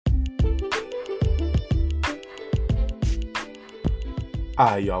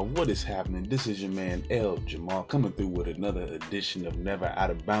Alright, y'all, what is happening? This is your man L Jamal coming through with another edition of Never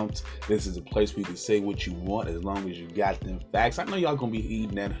Out of Bounds. This is a place where you can say what you want as long as you got them facts. I know y'all gonna be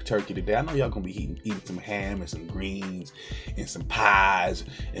eating that turkey today. I know y'all gonna be eating some ham and some greens and some pies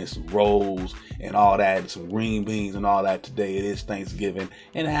and some rolls and all that, and some green beans and all that. Today it is Thanksgiving,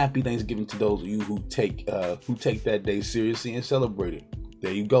 and happy Thanksgiving to those of you who take that day seriously and celebrate it.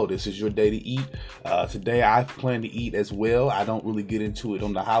 There you go. This is your day to eat. Today I plan to eat as well. I don't really get into it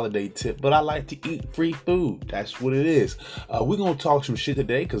on the holiday tip, but I like to eat free food. That's what it is. We're going to talk some shit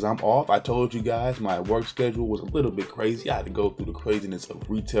today because I'm off. I told you guys my work schedule was a little bit crazy. I had to go through the craziness of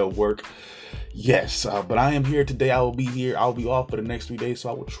retail work. Yes, but I am here today. I will be here. I'll be off for the next 3 days, so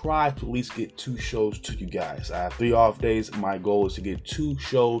I will try to at least get 2 shows to you guys. I have 3 off days. My goal is to get 2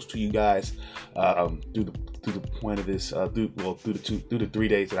 shows to you guys through the point of this, through the 3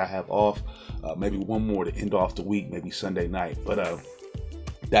 days that I have off. Maybe one more to end off the week, maybe Sunday night. But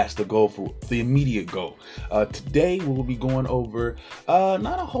that's the goal, for the immediate goal. Today we will be going over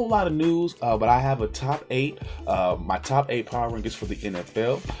not a whole lot of news, but I have a top 8, my top 8 power rankings for the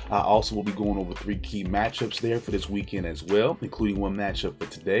NFL. I also will be going over 3 key matchups there for this weekend as well, including one matchup for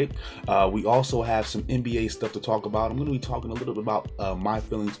today. We also have some NBA stuff to talk about. I'm going to be talking a little bit about my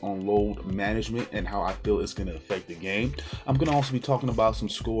feelings on load management and how I feel it's going to affect the game. I'm going to also be talking about some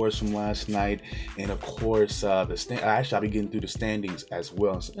scores from last night, and of course I'll be getting through the standings as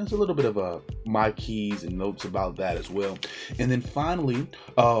well. There's a little bit of my keys and notes about that as well. And then finally,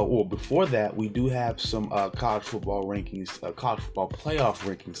 before that, we do have some college football rankings, college football playoff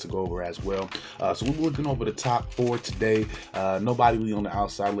rankings to go over as well. So we're looking over the top 4 today. Nobody really on the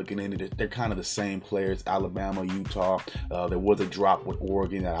outside looking in it. They're kind of the same players: Alabama, Utah. There was a drop with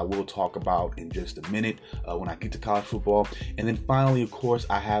Oregon that I will talk about in just a minute when I get to college football. And then finally, of course,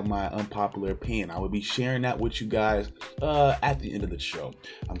 I have my unpopular opinion. I will be sharing that with you guys at the end of the show.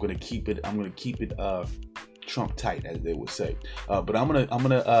 I'm gonna keep it Trump tight, as they would say. But I'm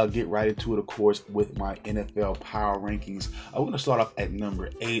gonna get right into it, of course, with my NFL power rankings. I'm gonna start off at number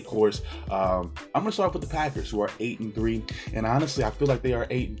 8, of course. I'm gonna start off with the Packers, who are 8-3, and honestly, I feel like they are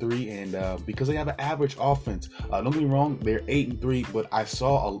 8-3, and because they have an average offense. Don't get me wrong, they're 8-3, but I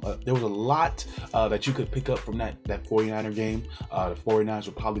saw there was a lot that you could pick up from that 49er game. The 49ers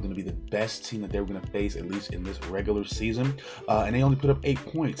were probably going to be the best team that they were going to face, at least in this regular season, and they only put up 8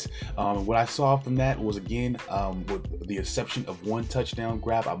 points. What I saw from that was, again, with the exception of one touchdown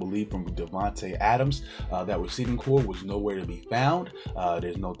grab, I believe, from Davante Adams, that receiving core was nowhere to be found.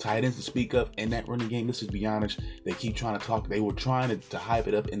 There's no tight ends to speak of in that running game. Let's just be honest. They keep trying to talk. They were trying to hype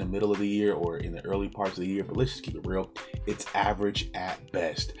it up in the middle of the year or in the early parts of the year, but let's just keep it real. It's average at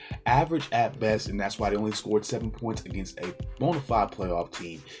best. Average at best, and that's why they only scored 7 points against a bona fide playoff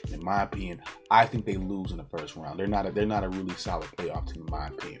team. In my opinion, I think they lose in the first round. They're not a really solid playoff team, in my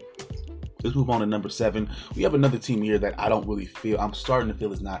opinion. Let's move on to number 7. We have another team here that I don't really feel, I'm starting to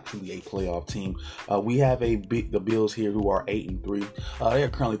feel is not truly a playoff team. We have the Bills here, who are 8-3. They are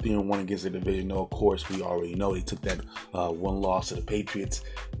currently 3-1 against the division. Though, of course, we already know they took that one loss to the Patriots.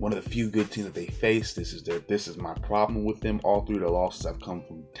 One of the few good teams that they faced. This is my problem with them. All 3 of their losses have come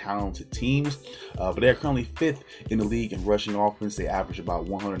from talented teams. But they are currently 5th in the league in rushing offense. They average about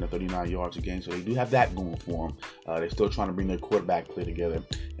 139 yards a game, so they do have that going for them. They're still trying to bring their quarterback play together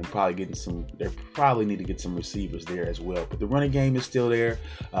and probably getting they probably need to get some receivers there as well. But the running game is still there.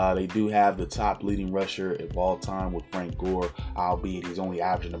 They do have the top leading rusher of all time with Frank Gore, albeit he's only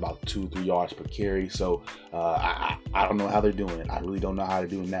averaging about 2-3 yards per carry. So I don't know how they're doing it. I really don't know how they're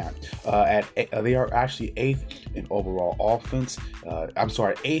doing that. They are actually 8th in overall offense.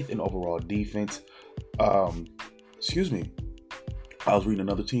 8th in overall defense. Excuse me. I was reading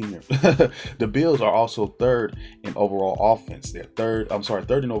another team here. The Bills are also 3rd in overall offense. They're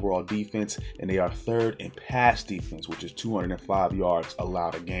 3rd in overall defense, and they are 3rd in pass defense, which is 205 yards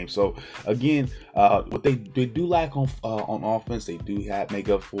allowed a game. So again, what they do lack on offense, they do make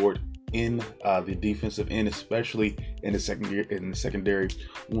up for it in the defensive end, especially in the secondary.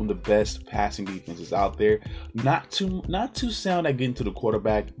 One of the best passing defenses out there. Not too sound at getting to the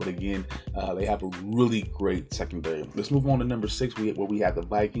quarterback, but again, they have a really great secondary. Let's move on to number 6, where we have the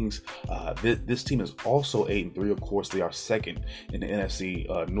Vikings. This team is also 8-3. Of course, they are 2nd in the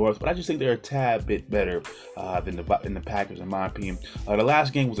NFC North, but I just think they're a tad bit better than the Packers, in my opinion. The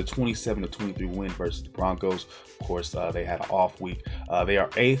last game was a 27-23 win versus the Broncos. Of course, they had an off week. They are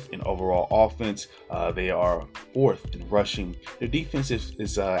 8th in overall offense. They are 4th in rushing. Their defense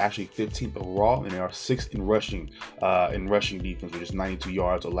is actually 15th overall, and they are 6th in rushing defense, which is 92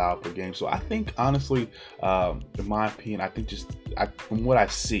 yards allowed per game. So I think, honestly, in my opinion, from what I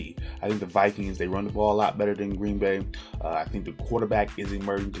see, I think the Vikings, they run the ball a lot better than Green Bay. I think the quarterback is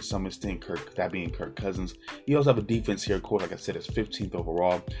emerging to some extent, that being Kirk Cousins. You also have a defense here, of course, like I said, it's 15th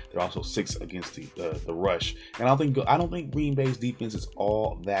overall. They're also 6th against the rush. And I don't think Green Bay's defense is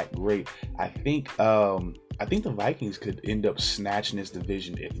all that great. I think the Vikings could end up snatching this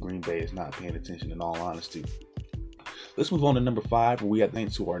division if Green Bay is not paying attention, in all honesty. Let's move on to number 5, where we have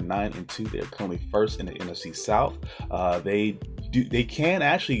Saints, who are 9-2. They're currently first in the NFC South. They can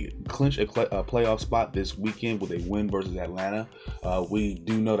actually clinch a playoff spot this weekend with a win versus Atlanta. We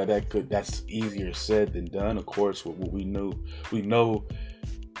do know that's easier said than done. Of course, we know,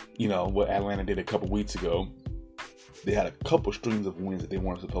 what Atlanta did a couple weeks ago. They had a couple strings of wins that they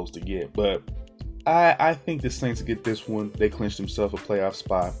weren't supposed to get, but I think the Saints get this one. They clinched themselves a playoff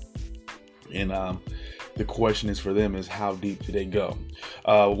spot, and the question is for them is how deep do they go?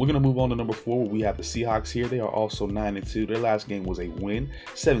 We're going to move on to number 4. We have the Seahawks here. They are also 9-2. Their last game was a win,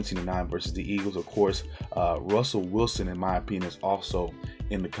 17-9 versus the Eagles. Of course, Russell Wilson, in my opinion, is also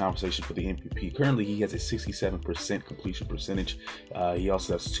in the conversation for the MVP. Currently, he has a 67% completion percentage. He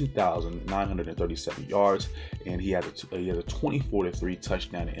also has 2,937 yards, and he has a 24-3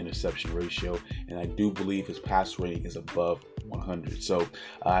 touchdown to interception ratio. And I do believe his pass rating is above 100. So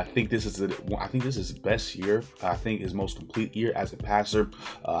I think this is his best year. I think his most complete year as a passer.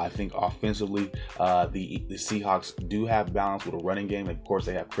 I think offensively, the Seahawks do have balance with a running game. Of course,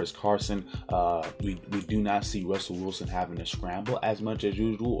 they have Chris Carson. We do not see Russell Wilson having to scramble as much as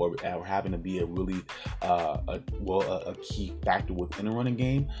usual, or having to be a really a key factor within a running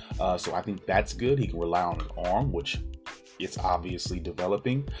game. So I think that's good. He can rely on an arm, which it's obviously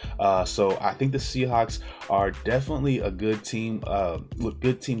developing. So I think the Seahawks are definitely a good team.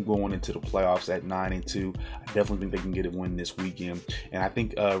 Good team going into the playoffs at 9-2. I definitely think they can get a win this weekend, and I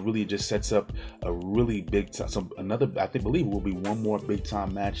think really it just sets up a really big time. I believe it will be one more big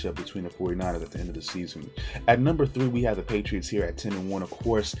time matchup between the 49ers at the end of the season. At number 3, we have the Patriots here at 10-1. Of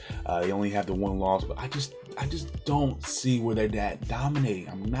course, they only have the one loss, but I just don't see where they're that dominating.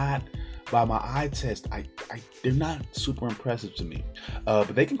 I'm not. By my eye test, they're not super impressive to me.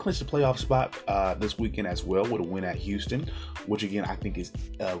 But they can clinch the playoff spot this weekend as well with a win at Houston, which again I think is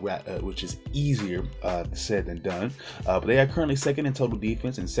easier said than done. But they are currently second in total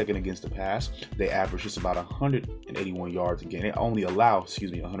defense and second against the pass. They average just about 181 yards a game. They only allow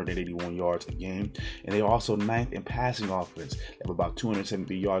 181 yards a game, and they are also 9th in passing offense. They have about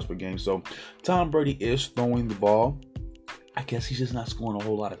 270 yards per game. So Tom Brady is throwing the ball. I guess he's just not scoring a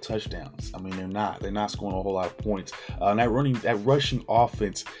whole lot of touchdowns. I mean, they're not scoring a whole lot of points. And that rushing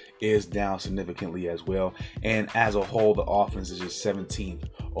offense is down significantly as well. And as a whole, the offense is just 17th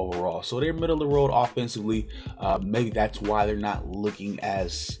overall. So they're middle of the road offensively. Maybe that's why they're not looking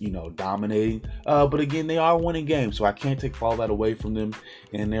as, dominating. But again, they are winning games, so I can't take all that away from them.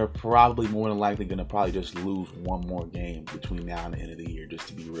 And they're probably more than likely going to just lose one more game between now and the end of the year, just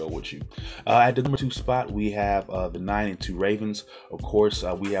to be real with you. At the number 2 spot, we have the 9-2 Ravens. Of course,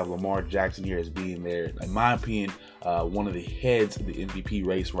 we have Lamar Jackson here as being there, in my opinion, one of the heads of the MVP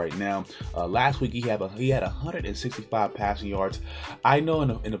race right now. Last week he had 165 passing yards. I know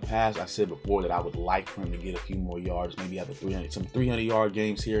in the past I said before that I would like for him to get a few more yards, maybe have some 300-yard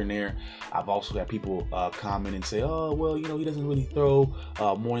games here and there. I've also had people comment and say, oh, well, he doesn't really throw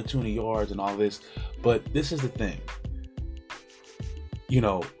more than 200 yards and all this. But this is the thing.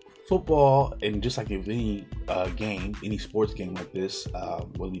 Football, and just like any game, any sports game like this,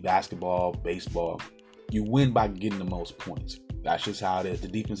 whether it be basketball, baseball, you win by getting the most points. That's just how it is. The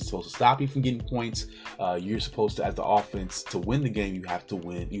defense is supposed to stop you from getting points. You're supposed to, as the offense, to win the game, you have to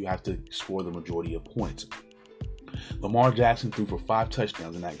win. You have to score the majority of points. Lamar Jackson threw for 5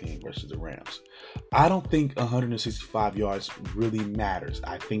 touchdowns in that game versus the Rams. I don't think 165 yards really matters.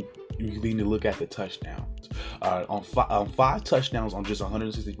 I think you need to look at the touchdowns. On 5 touchdowns on just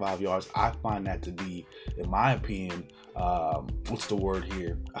 165 yards, I find that to be, in my opinion, what's the word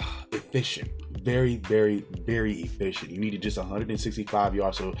here? Efficient. Very, very, very efficient. You needed just 165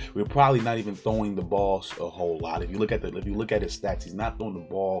 yards, so we're probably not even throwing the ball a whole lot. If you look at his stats, he's not throwing the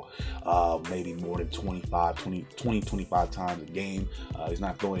ball maybe more than 25 times a game. He's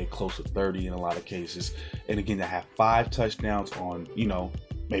not throwing it close to 30 in a lot of cases. And again, to have 5 touchdowns on,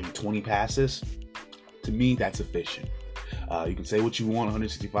 maybe 20 passes, to me, that's efficient. You can say what you want,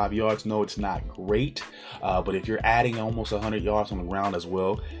 165 yards. No, it's not great. But if you're adding almost 100 yards on the ground as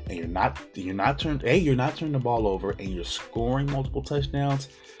well, and you're not turning the ball over, and you're scoring multiple touchdowns,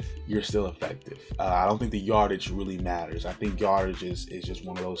 you're still effective. I don't think the yardage really matters. I think yardage is just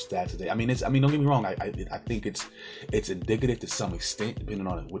one of those stats today. I mean, don't get me wrong. I think it's indicative to some extent, depending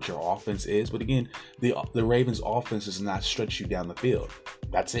on what your offense is. But again, the Ravens' offense does not stretch you down the field.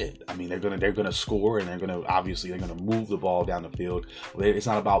 That's it. I mean, they're gonna score, and they're gonna move the ball down the field. It's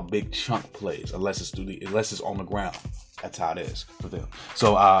not about big chunk plays unless it's on the ground. That's how it is for them.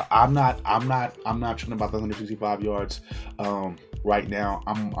 So I'm not tripping about the 165 yards right now.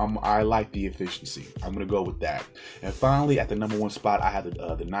 I like the efficiency. I'm gonna go with that. And finally, at the number 1 spot, I have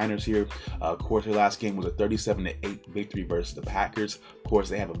the Niners here. Of course, their last game was a 37-8 victory versus the Packers. Of course,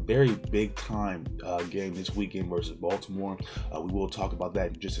 they have a very big time game this weekend versus Baltimore. We will talk about that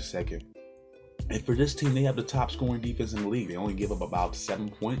in just a second. And for this team, they have the top scoring defense in the league. They only give up about 7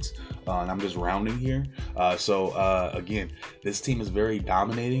 points, and I'm just rounding here. Again, this team is very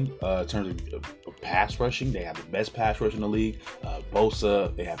dominating in terms of pass rushing. They have the best pass rush in the league.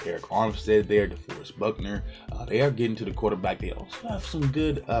 Bosa, they have Eric Armstead there, DeForest Buckner. They are getting to the quarterback. They also have some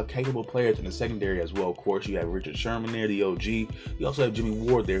good, capable players in the secondary as well. Of course, you have Richard Sherman there, the OG. You also have Jimmy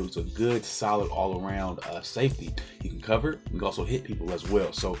Ward there, who's a good, solid, all-around safety. He can cover. He can also hit people as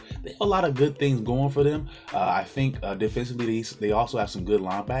well. So they have a lot of good things going for them. I think defensively they also have some good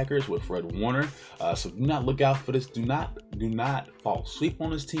linebackers with Fred Warner. So do not look out for this. Do not fall asleep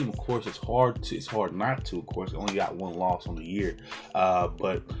on this team. Of course, it's hard not to. Of course, they only got 1 loss on the year.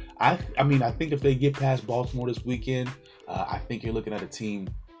 But I think if they get past Baltimore this weekend, I think you're looking at a team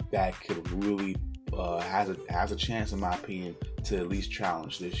that could really has a chance, in my opinion, to at least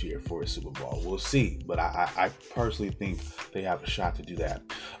challenge this year for a Super Bowl. We'll see, but I personally think they have a shot to do that.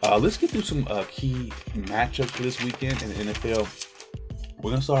 Let's get through some key matchups for this weekend in the NFL. We're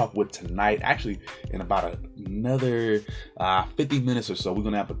going to start off with tonight. Actually, in about another 50 minutes or so, we're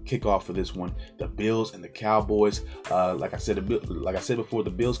going to have a kickoff for this one. The Bills and the Cowboys. Like I said before, the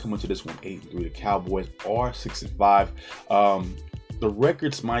Bills come into this one 8-3. The Cowboys are 6-5. The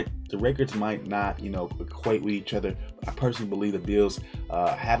records might not, equate with each other. But I personally believe the Bills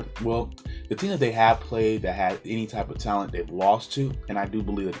the team that they have played that had any type of talent, they've lost to. And I do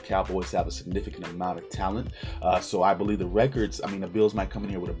believe that the Cowboys have a significant amount of talent. So I believe the Bills might come in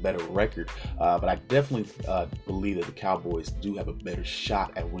here with a better record. But I definitely believe that the Cowboys do have a better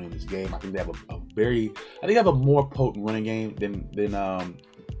shot at winning this game. I think they have a more potent running game than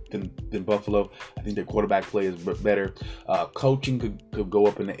Buffalo. I think their quarterback play is better. Coaching could go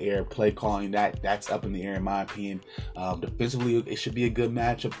up in the air. Play calling, that's up in the air in my opinion. Defensively, it should be a good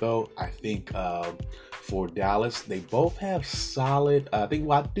matchup though. I think for Dallas, they both have solid. I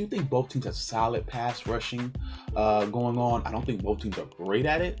do think both teams have solid pass rushing going on. I don't think both teams are great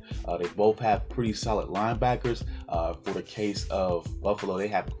at it. They both have pretty solid linebackers. For the case of Buffalo, they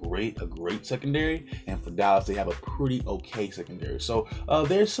have a great secondary, and for Dallas, they have a pretty okay secondary. So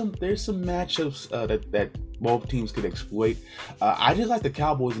there's some matchups that both teams could exploit. I just like the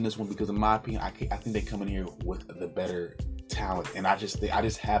Cowboys in this one because, in my opinion, I think they come in here with the better talent, and I just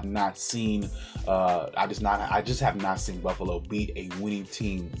have not seen Buffalo beat a winning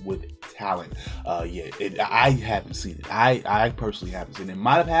team with talent. I haven't seen it. I personally haven't seen it. It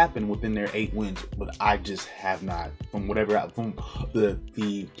might have happened within their 8 wins, but I just have not. From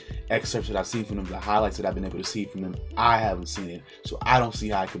the excerpts that I've seen from them, the highlights that I've been able to see from them, I haven't seen it. So I don't see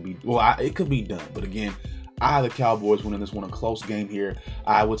how it could be. Well, it could be done, but again, I have the Cowboys winning this one, a close game here.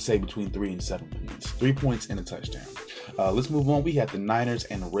 I would say between 3 and 7 points. 3 points and a touchdown. Let's move on. We have the Niners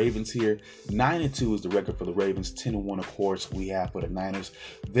and the Ravens here. 9-2 is the record for the Ravens. 10-1, of course, we have for the Niners.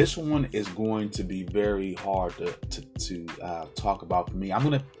 This one is going to be very hard to talk about for me. I'm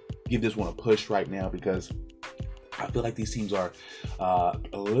going to give this one a push right now because I feel like these teams are a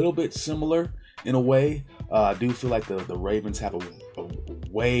little bit similar in a way. I do feel like the Ravens have a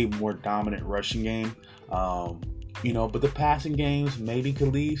way more dominant rushing game. But the passing games maybe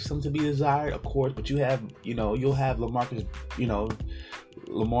could leave some to be desired, of course. But you'll have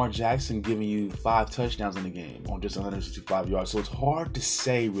Lamar Jackson giving you 5 touchdowns in the game on just 165 yards. So it's hard to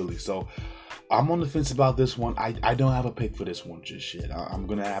say, really. So I'm on the fence about this one. I don't have a pick for this one just yet. I'm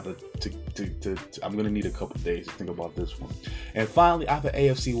gonna have I'm gonna need a couple days to think about this one. And finally, I have an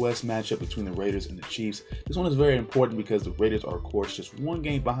AFC West matchup between the Raiders and the Chiefs. This one is very important because the Raiders are, of course, just 1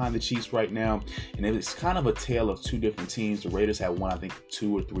 game behind the Chiefs right now, and it's kind of a tale of 2 different teams. The Raiders have won, I think,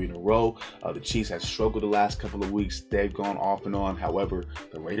 2 or 3 in a row. The Chiefs have struggled the last couple of weeks. They've gone off and on. However,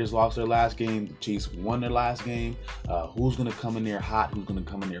 the Raiders lost their last game. The Chiefs won their last game. Who's gonna come in there hot? Who's gonna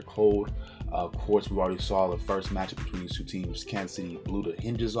come in there cold? Of course, we already saw the first matchup between these two teams. Kansas City blew the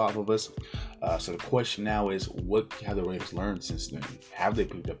hinges off of us. So the question now is, what have the Raiders learned since then? Have they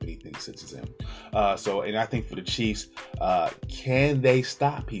picked up anything since then? And I think for the Chiefs, can they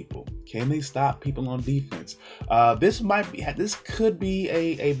stop people? Can they stop people on defense? This could be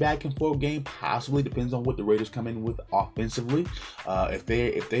a back and forth game. Possibly, depends on what the Raiders come in with offensively. If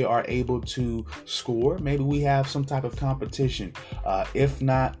they are able to score, maybe we have some type of competition. If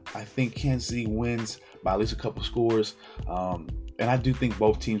not, I think Kansas City wins by at least a couple scores. And I do think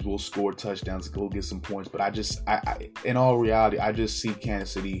both teams will score touchdowns, go get some points. But in all reality, I just see Kansas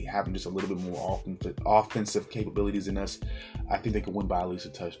City having just a little bit more offensive capabilities than us. I think they can win by at least a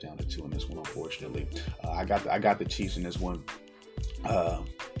touchdown or two in this one, unfortunately. I got the Chiefs in this one.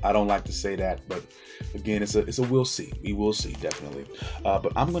 I don't like to say that, but again, it's a we'll see. We will see, definitely.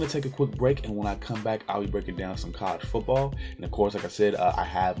 But I'm going to take a quick break, and when I come back, I'll be breaking down some college football. And of course, like I said, I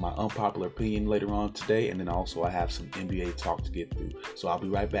have my unpopular opinion later on today, and then also I have some NBA talk to get through. So I'll be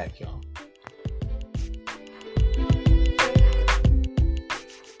right back, y'all.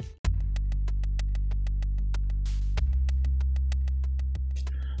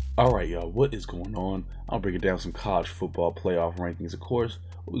 All right, y'all, what is going on? I'll break it down some college football playoff rankings. Of course,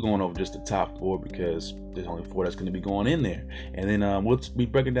 we're going over just the top four because there's only four that's going to be going in there. And then we'll be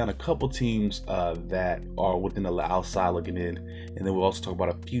breaking down a couple teams that are within the outside looking in. And then we'll also talk about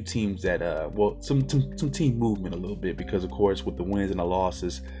a few teams that, some team movement a little bit because, of course, with the wins and the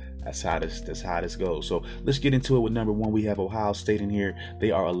losses, that's how this goes. So let's get into it with number one. We have Ohio State in here. They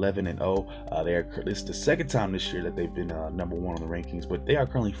are 11-0. This is the second time this year that they've been number one on the rankings, but they are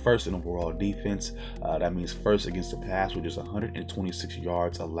currently first in overall defense. That means first against the pass, which is 126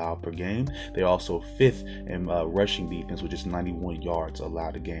 yards allowed per game. They're also fifth in rushing defense, which is 91 yards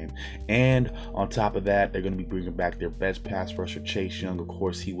allowed a game. And on top of that, they're going to be bringing back their best pass rusher, Chase Young. Of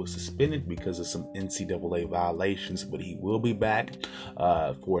course, he was suspended because of some NCAA violations, but he will be back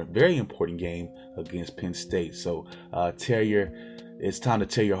for a very important game against Penn State. So it's time to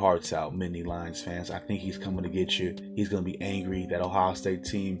tear your hearts out, Nittany Lions fans. I think he's coming to get you. He's going to be angry. That Ohio State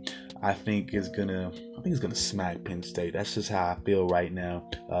team, I think is gonna smack Penn State. That's just how I feel right now.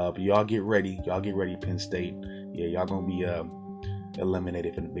 But y'all get ready. Penn State. Yeah, y'all gonna be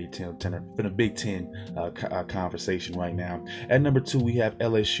eliminated from the Big Ten conversation right now. At number two, we have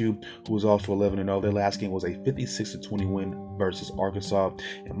LSU, who is also 11-0. Their last game was a 56-20 win versus Arkansas.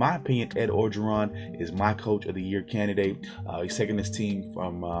 In my opinion, Ed Orgeron is my coach of the year candidate. He's taking this team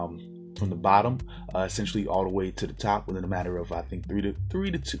from the bottom, essentially all the way to the top within a matter of, I think, 2 to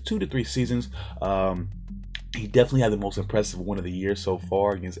 3 seasons. He definitely had the most impressive win of the year so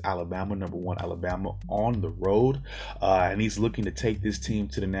far against Alabama, number one Alabama on the road. And he's looking to take this team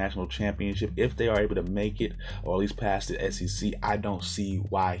to the national championship. If they are able to make it, or at least pass the SEC, I don't see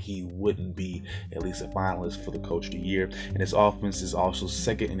why he wouldn't be at least a finalist for the coach of the year. And his offense is also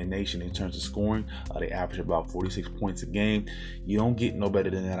second in the nation in terms of scoring. They average about 46 points a game. You don't get no better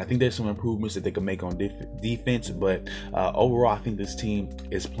than that. I think there's some improvements that they can make on defense, but overall, I think this team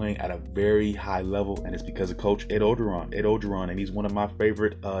is playing at a very high level, and it's because of Coach Ed Orgeron, and he's one of my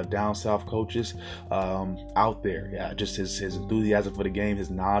favorite down south coaches out there. Yeah, just his enthusiasm for the game,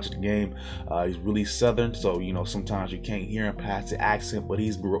 his knowledge of the game. He's really southern, so sometimes you can't hear him past the accent, but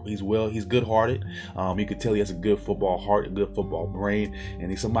he's good-hearted. You can tell he has a good football heart, a good football brain,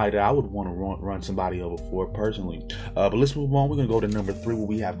 and he's somebody that I would want to run somebody over for personally. But let's move on. We're gonna go to number three, where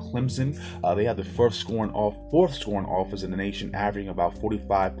we have Clemson. They have the fourth scoring offense in the nation, averaging about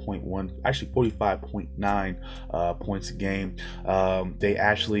 45.9 points a game. They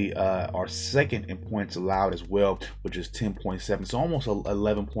actually are second in points allowed as well, which is 10.7, so almost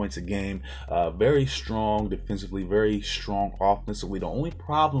 11 points a game. Very strong defensively, very strong offensively. The only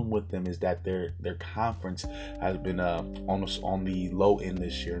problem with them is that their conference has been on the low end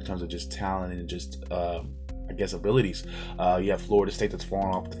this year in terms of just talent and just abilities. You have Florida State that's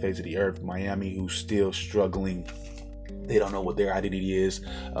fallen off the face of the earth, Miami, who's still struggling. They don't know what their identity is.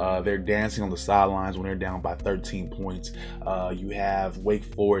 They're dancing on the sidelines when they're down by 13 points. You have Wake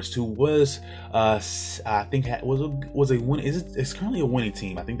Forest, who was a win. It's currently a winning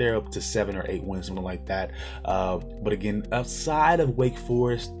team. I think they're up to 7 or 8 wins, something like that. But again, outside of Wake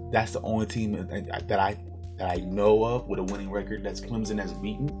Forest, that's the only team that I know of with a winning record that's Clemson has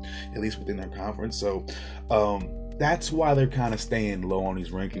beaten, at least within their conference. So that's why they're kind of staying low on these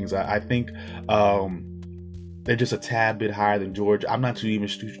rankings. I think they're just a tad bit higher than Georgia. I'm not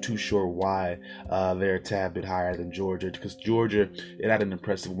too sure why they're a tad bit higher than Georgia, because Georgia, it had an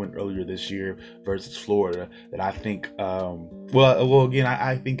impressive win earlier this year versus Florida that I think, again,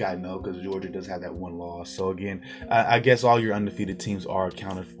 I think I know, because Georgia does have that one loss. So again, I guess all your undefeated teams are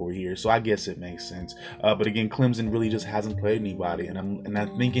accounted for here. So I guess it makes sense. But again, Clemson really just hasn't played anybody, and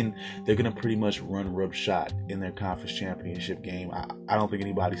I'm thinking they're gonna pretty much run roughshod in their conference championship game. I don't think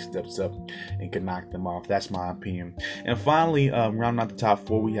anybody steps up and can knock them off. That's my opinion. And finally, rounding out the top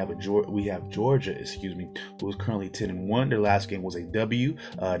four, we have Georgia, who is currently 10-1. Their last game was a W,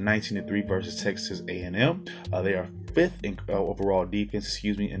 19-3 versus Texas A&M. They are fifth in overall defense,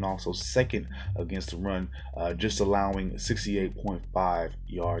 and also second against the run, just allowing 68.5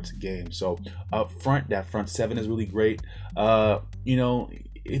 yards a game. So up front, that front seven is really great.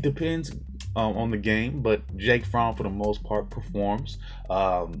 It depends on the game, but Jake Fromm for the most part performs.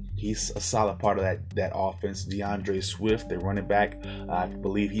 He's a solid part of that offense. DeAndre Swift, their running back, I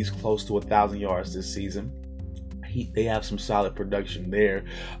believe he's close to 1,000 yards this season. They have some solid production there.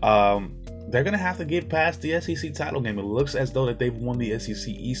 They're going to have to get past the SEC title game. It looks as though that they've won the SEC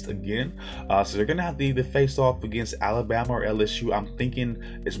East again. So they're going to have to either face off against Alabama or LSU. I'm thinking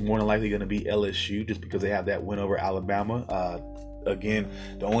it's more than likely going to be LSU, just because they have that win over Alabama. Again,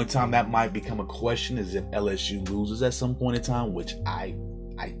 the only time that might become a question is if LSU loses at some point in time, which I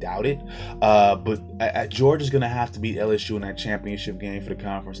doubt it. But Georgia's going to have to beat LSU in that championship game for the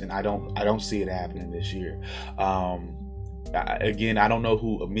conference, and I don't see it happening this year. Again, I don't know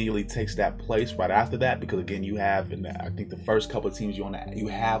who immediately takes that place right after that, because again, you have, I think the first couple of teams you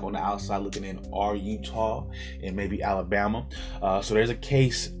have on the outside looking in are Utah and maybe Alabama. So there's a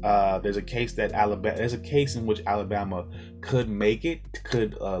case in which Alabama could make it,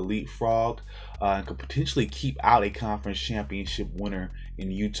 could leapfrog, and could potentially keep out a conference championship winner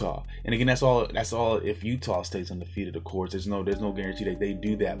in Utah. And again, that's all if Utah stays undefeated, of course. There's no guarantee that they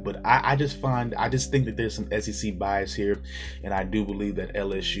do that. But I just think that there's some SEC bias here, and I do believe that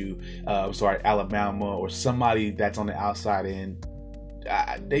Alabama or somebody that's on the outside end,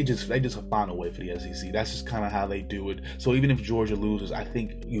 they just find a way for the SEC. That's just kind of how they do it. So even if Georgia loses, I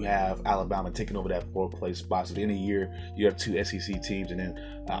think you have Alabama taking over that fourth place spot. So at the end of the year, you have two SEC teams, and then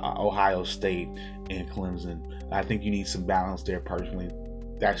Ohio State and Clemson. I think you need some balance there personally.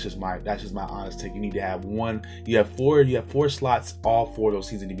 That's just my honest take. You need to have one. You have four slots. All four of those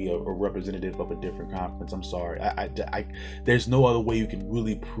teams need to be a representative of a different conference. I'm sorry. There's no other way you can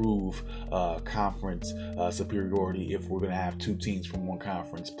really prove conference superiority if we're gonna have two teams from one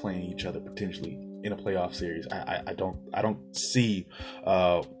conference playing each other potentially in a playoff series. I don't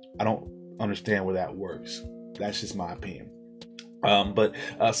understand where that works. That's just my opinion. But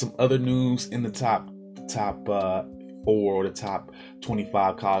some other news in the top 4 or the top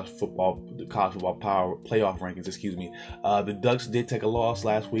 25 college football power playoff rankings. The Ducks did take a loss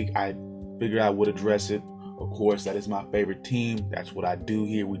last week. I figured I would address it. Of course, that is my favorite team. That's what I do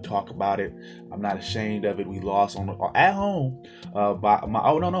here. We talk about it. I'm not ashamed of it. We lost at home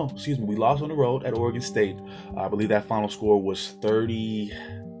we lost on the road at Oregon State. I believe that final score was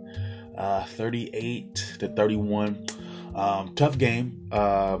 38-31. Tough game,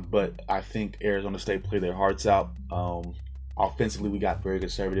 but I think Arizona State played their hearts out. Offensively, we got very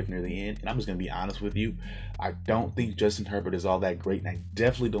conservative near the end, and I'm just going to be honest with you. I don't think Justin Herbert is all that great, and I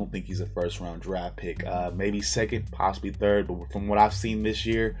definitely don't think he's a first-round draft pick. Maybe second, possibly third, but from what I've seen this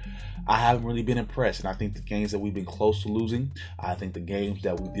year, I haven't really been impressed. And I think the games that we've been close to losing, I think the games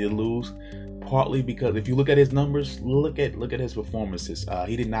that we did lose, partly because if you look at his numbers, look at his performances.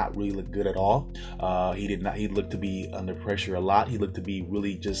 He did not really look good at all. He looked to be under pressure a lot. He looked to be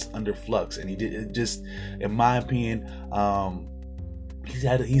really just under flux, and he did just, in my opinion,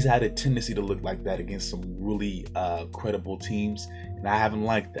 he's had a tendency to look like that against some really credible teams, and I haven't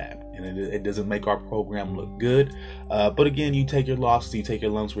liked that. And it doesn't make our program look good. But again, you take your losses, you take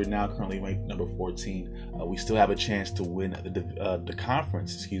your lumps. We're now currently ranked number 14. We still have a chance to win the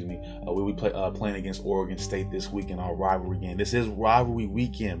conference. We'll be playing against Oregon State this week in our rivalry game. This is rivalry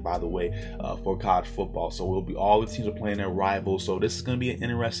weekend, by the way, for college football. So all the teams are playing their rivals. So this is going to be an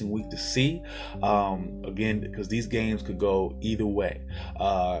interesting week to see. Again, because these games could go either way.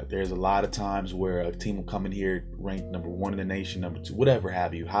 There's a lot of times where a team will come in here ranked number 1 in the nation, number 2 1, 2, whatever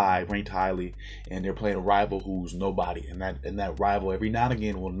have you, ranked highly, and they're playing a rival who's nobody, and that rival every now and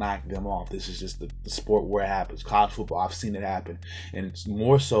again will knock them off. This is just the sport where it happens. College football, I've seen it happen, and it's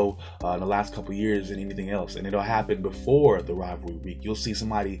more so in the last couple of years than anything else. And it'll happen before the rivalry week. You'll see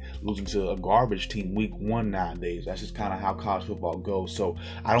somebody losing to a garbage team week 1 nowadays. That's just kind of how college football goes. So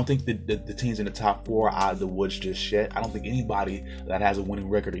I don't think the teams in the top 4 are out of the woods just yet. I don't think anybody that has a winning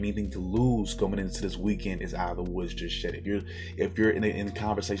record, anything to lose coming into this weekend, is out of the woods just yet. If you're in the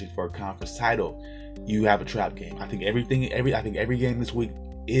conversation for a conference title, you have a trap game. I think every game this week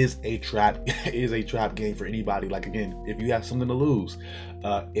is a trap game for anybody. Like, again, if you have something to lose,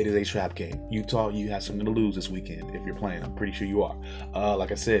 it is a trap game. Utah, you have something to lose this weekend if you're playing. I'm pretty sure you are.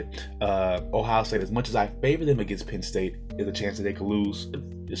 Like I said, Ohio State, as much as I favor them against Penn State, there's a chance that they could lose.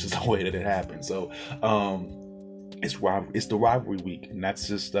 It's just the way that it happens. So it's the rivalry week, and that's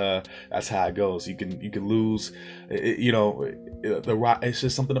just that's how it goes. You can lose, it's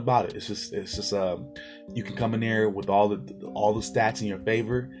just something about it. It's just you can come in there with all the stats in your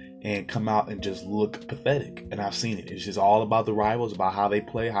favor and come out and just look pathetic. And I've seen it. It's just all about the rivals, about how they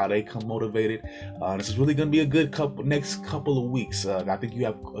play, how they come motivated. This is really going to be a good next couple of weeks. I think you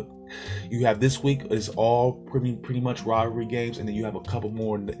have this week is all pretty much rivalry games, and then you have a couple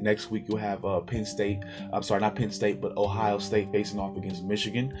more next week. You'll have Penn State. I'm sorry, not Penn State, but Ohio State facing off against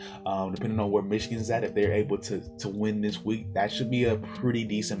Michigan. Depending on where Michigan's at, if they're able to win this week, that should be a pretty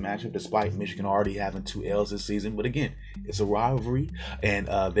decent matchup, despite Michigan already having 2 L's this season. But again, it's a rivalry, and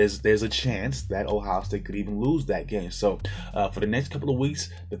there's a chance that Ohio State could even lose that game. So for the next couple of weeks,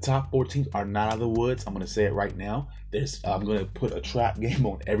 the top 4 teams are not out of the woods. I'm going to say it right now. I'm going to put a trap game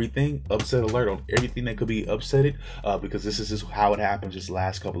on everything, upset alert on everything that could be upsetted, because this is just how it happens just the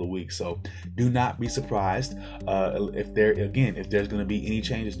last couple of weeks. So do not be surprised if there's going to be any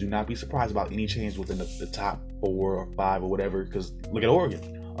changes. Do not be surprised about any change within the top 4 or 5 or whatever, because look at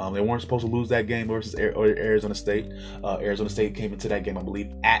Oregon. They weren't supposed to lose that game versus Arizona State. Arizona State came into that game, I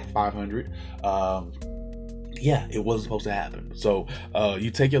believe, at 500. Yeah, it wasn't supposed to happen. So you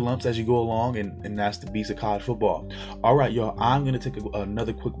take your lumps as you go along, and that's the beast of college football. All right, y'all, I'm going to take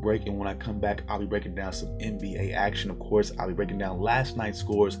another quick break, and when I come back, I'll be breaking down some NBA action. Of course, I'll be breaking down last night's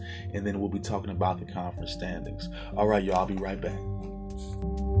scores, and then we'll be talking about the conference standings. All right, y'all, I'll be right back.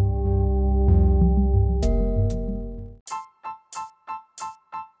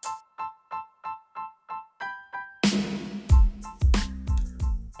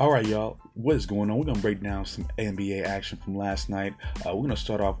 All right, y'all, what is going on? We're going to break down some NBA action from last night. We're going to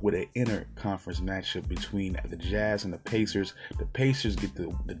start off with an inter-conference matchup between the Jazz and the Pacers. The Pacers get the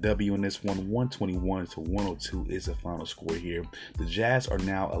W in this one. 121-102 is the final score here. The Jazz are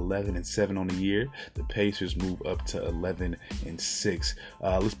now 11-7 on the year. The Pacers move up to 11-6.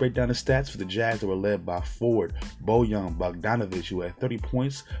 Let's break down the stats for the Jazz. That were led by forward Bojan Bogdanovic, who had 30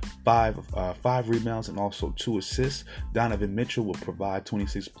 points, 5 rebounds, and also 2 assists. Donovan Mitchell will provide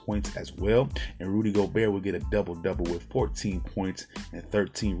 26 points as well, and Rudy Gobert will get a double-double with 14 points and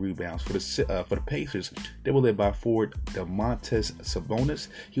 13 rebounds. For the Pacers, they were led by forward Domantas Sabonis.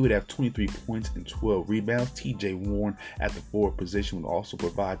 He would have 23 points and 12 rebounds. TJ Warren at the forward position would also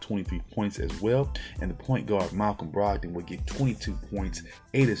provide 23 points as well, and the point guard Malcolm Brogdon would get 22 points,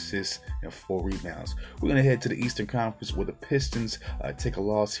 8 assists, and 4 rebounds. We're going to head to the Eastern Conference, where the Pistons take a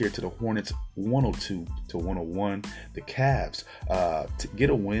loss here to the Hornets, 102-101. The Cavs to get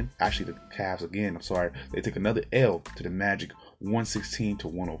a win. Actually, the Cavs again, they take another L to the Magic,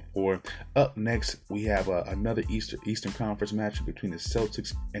 116-104. Up next, we have another Eastern Conference matchup between the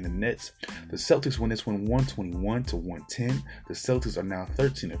Celtics and the Nets. The Celtics win this one 121-110. The Celtics are now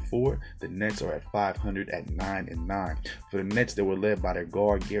 13-4. The Nets are at 500 at 9-9. For the Nets, they were led by their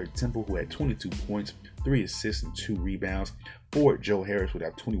guard Garrett Temple, who had 22 points, 3 assists, and 2 rebounds. Forward Joe Harris would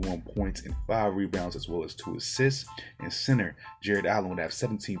have 21 points and 5 rebounds as well as 2 assists. And center Jared Allen would have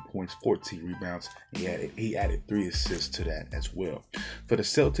 17 points, 14 rebounds. He added 3 assists to that as well. For the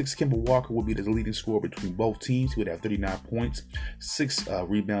Celtics, Kemba Walker will be the leading scorer between both teams. He would have 39 points, 6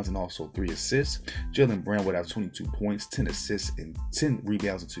 rebounds, and also 3 assists. Jaylen Brown would have 22 points, 10 assists, and 10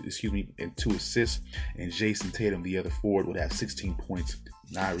 rebounds, and 2 assists. And Jason Tatum, the other forward, would have 16 points,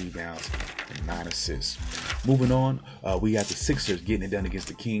 9 rebounds, and 9 assists. Moving on, we got the Sixers getting it done against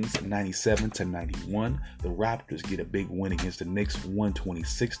the Kings, 97-91. The Raptors get a big win against the Knicks,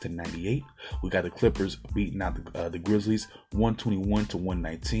 126-98. We got the Clippers beating out the Grizzlies,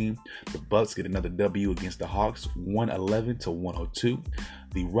 121-119. The Bucks get another W against the Hawks, 111-102.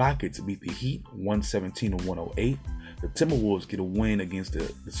 The Rockets beat the Heat, 117-108. The Timberwolves get a win against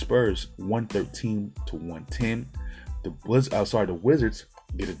the Spurs, 113-110. The Wizards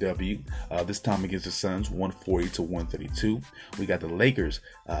get a W. This time against the Suns, 140-132. We got the Lakers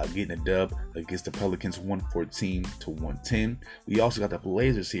getting a dub against the Pelicans, 114-110. We also got the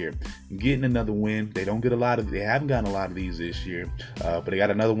Blazers here getting another win. They haven't gotten a lot of these this year, but they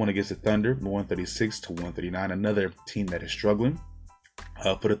got another one against the Thunder, 136-139. Another team that is struggling.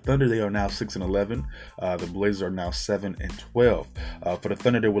 For the Thunder, they are now 6-11. The Blazers are now 7-12. For the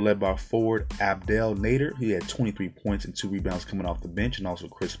Thunder, they were led by forward Abdel Nader. He had 23 points and 2 rebounds coming off the bench, and also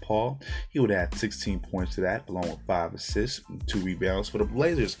Chris Paul. He would add 16 points to that, along with 5 assists and 2 rebounds. For the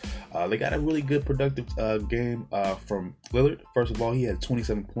Blazers, they got a really good productive game from Lillard. First of all, he had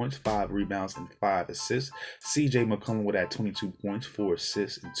 27 points, 5 rebounds, and 5 assists. CJ McCollum would add 22 points, 4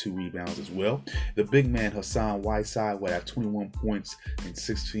 assists, and 2 rebounds as well. The big man Hassan Whiteside would have 21 points and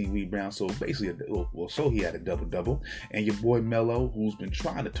 16 rebounds, so basically, so he had a double-double. And your boy Melo, who's been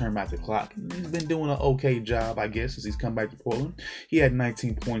trying to turn back the clock, he's been doing an okay job, I guess, since he's come back to Portland. He had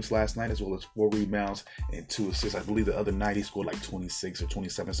 19 points last night, as well as 4 rebounds and 2 assists. I believe the other night he scored like 26 or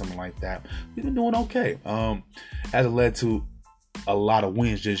 27, something like that. He's been doing okay. Hasn't led to a lot of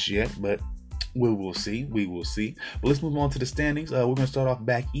wins just yet, but we will see. But let's move on to the standings. We're going to start off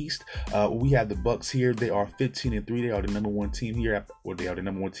back east. We have the Bucks here. They are 15-3. They are the number 1 team here, or they are the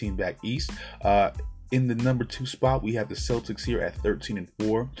number 1 team back east. In the number 2 spot, we have the Celtics here at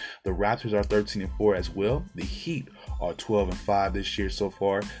 13-4. The Raptors are 13-4 as well. The Heat are 12-5 this year so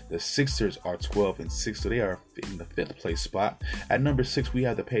far. The Sixers are 12-6, so they are in the 5th place spot. At number 6, we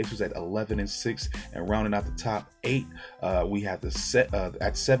have the Pacers at 11-6, and rounding out the top 8, we have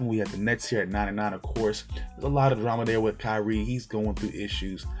at 7 we have the Nets here at 9-9. Of course, there's a lot of drama there with Kyrie. He's going through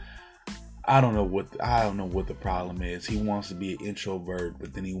issues. I don't know what the problem is. He wants to be an introvert,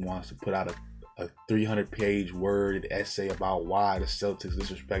 but then he wants to put out a 300-page word essay about why the Celtics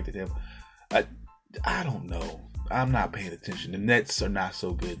disrespected him. I don't know. I'm not paying attention. The Nets are not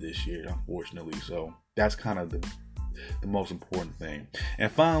so good this year, unfortunately. So that's kind of the most important thing.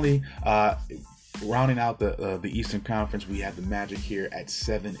 And finally, rounding out the Eastern Conference, we have the Magic here at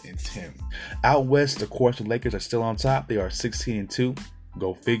 7-10. Out west, of course, the Lakers are still on top. They are 16-2.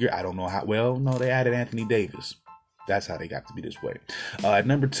 Go figure. I don't know how. Well, no, they added Anthony Davis. That's how they got to be this way. At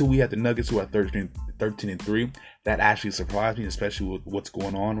number 2, we have the Nuggets, who are 13-3. That actually surprised me, especially with what's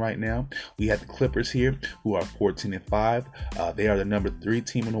going on right now. We have the Clippers here, who are 14-5. They are the number 3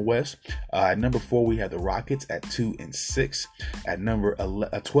 team in the West. At number 4, we have the Rockets at 2-6. At number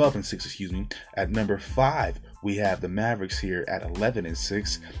 12-6, excuse me. At number 5, we have the Mavericks here at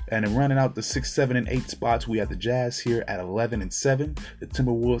 11-6. And then running out the 6, 7, and 8 spots, we have the Jazz here at 11-7. The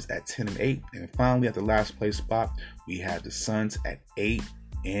Timberwolves at 10-8. And finally, at the last place spot, we have the Suns at 8-9.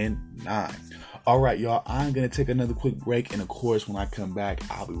 All right, y'all, I'm going to take another quick break. And of course, when I come back,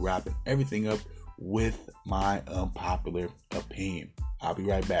 I'll be wrapping everything up with my unpopular opinion. I'll be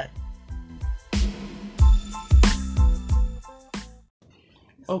right back.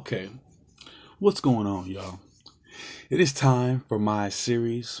 Okay, what's going on, y'all? It is time for my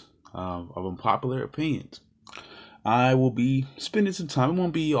series of unpopular opinions. I will be spending some time. It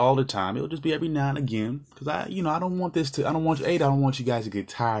won't be all the time. It'll just be every now and again. Because I don't want you guys to get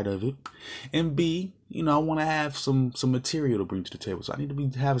tired of it. And B, I want to have some material to bring to the table. So I need to be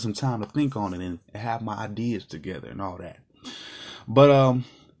having some time to think on it and have my ideas together and all that. But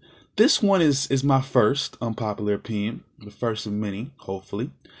this one is my first unpopular opinion. The first of many,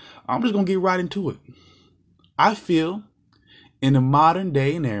 hopefully. I'm just going to get right into it. I feel in the modern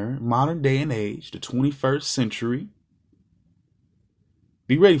day and age, the 21st century,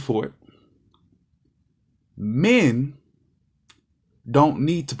 be ready for it. Men don't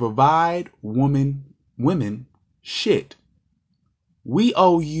need to provide women shit. We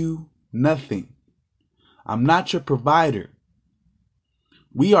owe you nothing. I'm not your provider.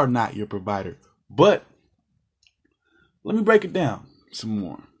 We are not your provider. But let me break it down some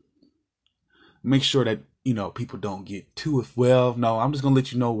more. Make sure that people don't get too well. No, I'm just going to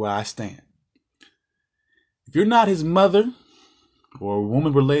let you know where I stand. If you're not his mother or a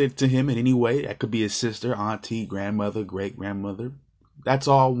woman related to him in any way, that could be his sister, auntie, grandmother, great grandmother. That's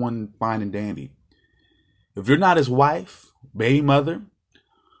all one fine and dandy. If you're not his wife, baby mother,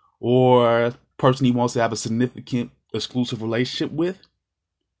 or a person he wants to have a significant exclusive relationship with,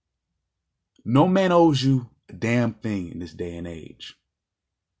 no man owes you a damn thing in this day and age.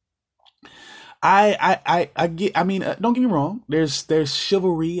 I get. I mean, don't get me wrong. There's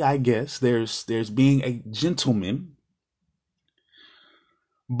chivalry, I guess. There's being a gentleman.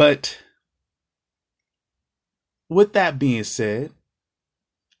 But with that being said,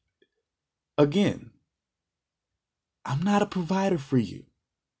 again, I'm not a provider for you.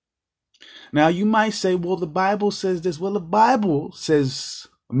 Now you might say, well, the Bible says this. Well, the Bible says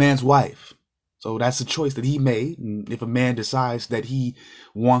a man's wife. So that's a choice that he made. And if a man decides that he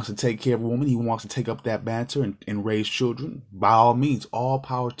wants to take care of a woman, he wants to take up that banter and raise children, by all means, all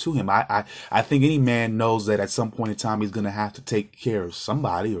power to him. I think any man knows that at some point in time he's going to have to take care of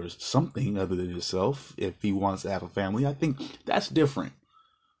somebody or something other than himself if he wants to have a family. I think that's different.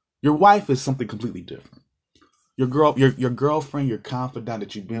 Your wife is something completely different. Your girlfriend, your confidant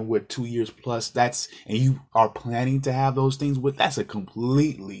that you've been with 2 years plus, and you are planning to have those things with, that's a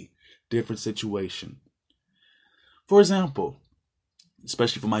completely different situation. For example,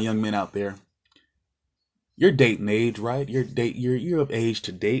 especially for my young men out there, you're dating age, right? You're of age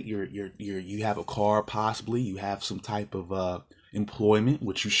to date. You have a car, possibly. You have some type of employment,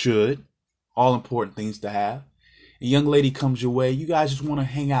 which you should. All important things to have. A young lady comes your way. You guys just want to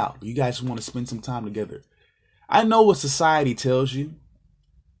hang out. You guys just want to spend some time together. I know what society tells you,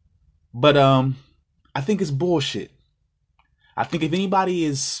 but I think it's bullshit. I think if anybody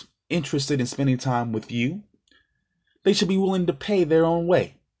is interested in spending time with you, they should be willing to pay their own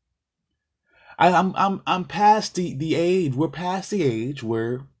way. I'm past the age. We're past the age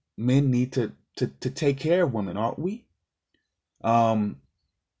where men need to take care of women, aren't we?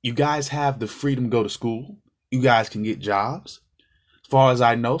 You guys have the freedom to go to school. You guys can get jobs. As far as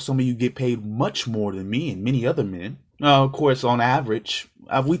I know, some of you get paid much more than me and many other men. Of course, on average,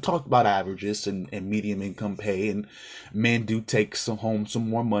 we talked about averages and medium income pay, and men do take home some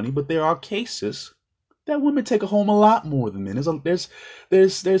more money, but there are cases that women take home a lot more than men.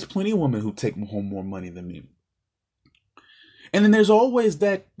 There's plenty of women who take home more money than men. And then there's always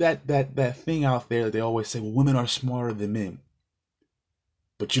that thing out there that they always say, well, women are smarter than men.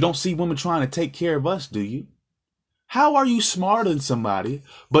 But you don't see women trying to take care of us, do you? How are you smarter than somebody,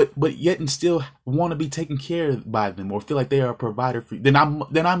 but yet and still want to be taken care of by them or feel like they are a provider for you? Then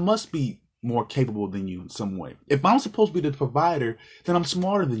I must be more capable than you in some way. If I'm supposed to be the provider, then I'm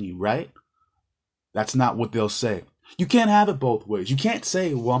smarter than you, right? That's not what they'll say. You can't have it both ways. You can't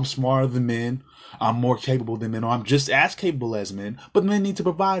say, well, I'm smarter than men, I'm more capable than men, or I'm just as capable as men, but men need to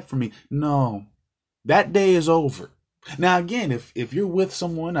provide for me. No, that day is over. Now again, if you're with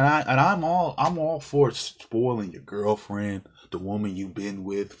someone, and I'm all for spoiling your girlfriend, the woman you've been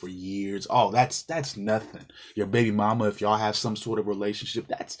with for years. Oh, that's nothing. Your baby mama, if y'all have some sort of relationship,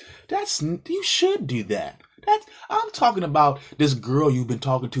 that's you should do that. I'm talking about this girl you've been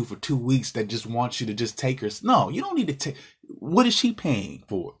talking to for 2 weeks that just wants you to just take her. No, you don't need to take. What is she paying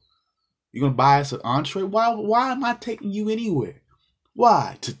for? You gonna buy us an entree? Why am I taking you anywhere?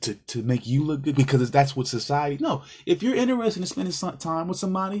 Why? To make you look good? Because that's what society. No, if you're interested in spending some time with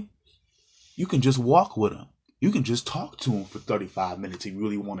somebody, you can just walk with them. You can just talk to them for 35 minutes if you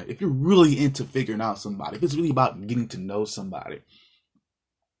really want to. If you're really into figuring out somebody, if it's really about getting to know somebody.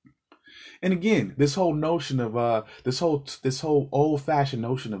 And again, this whole notion of this whole old-fashioned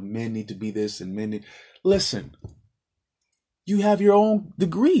notion of men need to be this and men need. Listen, you have your own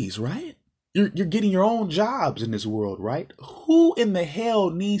degrees, right? You're getting your own jobs in this world, right? Who in the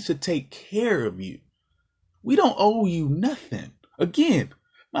hell needs to take care of you? We don't owe you nothing. Again,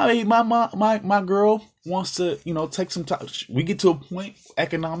 my girl wants to, take some time. We get to a point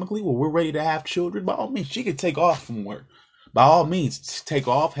economically where we're ready to have children. By all means, she can take off from work. By all means, take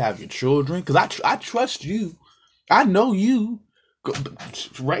off, have your children. Because I trust you. I know you.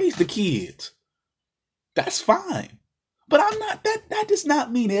 Raise the kids. That's fine. But I'm not. That does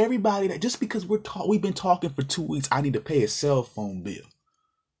not mean everybody that just because we've been talking for 2 weeks, I need to pay a cell phone bill.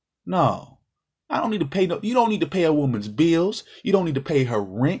 No, I don't need to pay. You don't need to pay a woman's bills. You don't need to pay her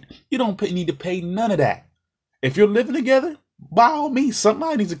rent. You don't need to pay none of that. If you're living together, by all means,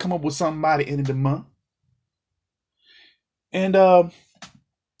 somebody needs to come up with something by the end of the month. And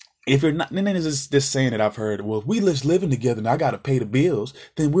if you're not, then there's this saying that I've heard. Well, if we just living together and I got to pay the bills,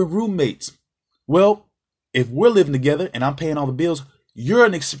 then we're roommates. Well, if we're living together and I'm paying all the bills, you're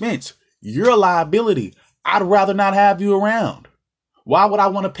an expense. You're a liability. I'd rather not have you around. Why would I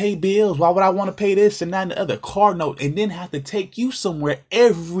want to pay bills? Why would I want to pay this and that and the other car note and then have to take you somewhere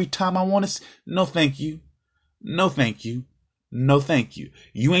every time I want to? No, thank you. No, thank you. No, thank you.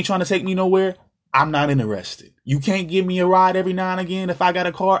 You ain't trying to take me nowhere. I'm not interested. You can't give me a ride every now and again if I got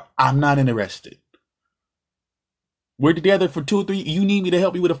a car. I'm not interested. We're together for 2 or 3. You need me to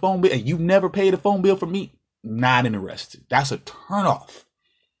help you with a phone bill and you never paid a phone bill for me. Not interested. That's a turn off.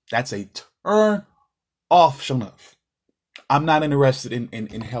 That's a turn off, enough. I'm not interested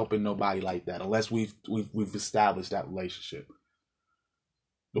in helping nobody like that unless we've established that relationship.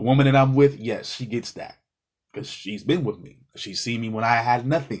 The woman that I'm with, yes, she gets that because she's been with me. She's seen me when I had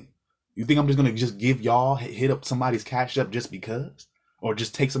nothing. You think I'm just gonna give y'all hit up somebody's cash up just because? or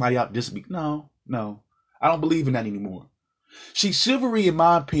just take somebody out just be. No, no, I don't believe in that anymore. Chivalry, in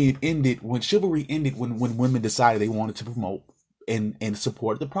my opinion, ended when women decided they wanted to promote and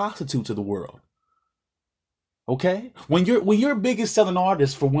support the prostitutes of the world. Okay, when your biggest selling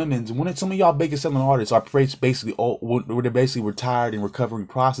artists for women's, when some of y'all biggest selling artists are basically they're basically retired and recovering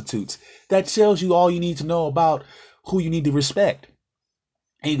prostitutes, that tells you all you need to know about who you need to respect,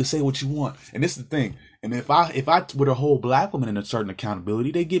 and you can say what you want. And this is the thing. And if I were to hold black women in a certain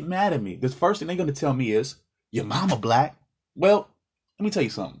accountability, they get mad at me. The first thing they're going to tell me is, "Your mama black." Well, let me tell you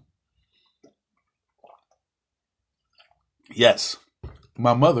something. Yes,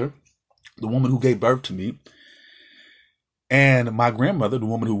 my mother, the woman who gave birth to me, and my grandmother, the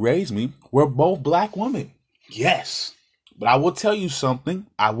woman who raised me, were both black women. Yes. But I will tell you something.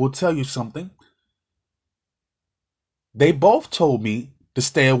 They both told me to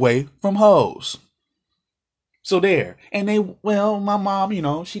stay away from hoes. So there. And my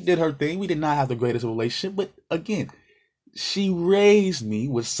mom, she did her thing. We did not have the greatest relationship. But again, she raised me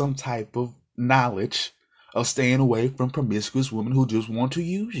with some type of knowledge of staying away from promiscuous women who just want to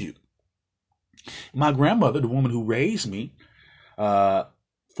use you. My grandmother, the woman who raised me for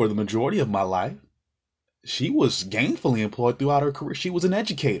the majority of my life, she was gainfully employed throughout her career. She was an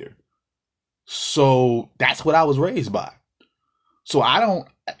educator. So that's what I was raised by. So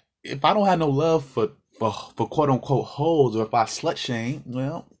if I don't have no love for quote unquote hoes, or if I slut shame,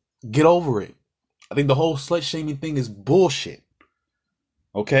 well, get over it. I think the whole slut shaming thing is bullshit.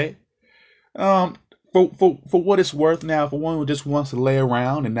 Okay? For what it's worth now, if a woman just wants to lay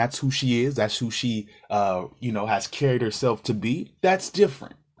around and that's who she is, that's who she has carried herself to be, that's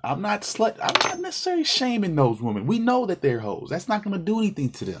different. I'm not necessarily shaming those women. We know that they're hoes. That's not going to do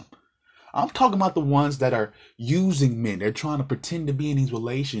anything to them. I'm talking about the ones that are using men. They're trying to pretend to be in these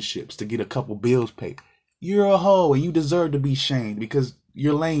relationships to get a couple bills paid. You're a hoe and you deserve to be shamed because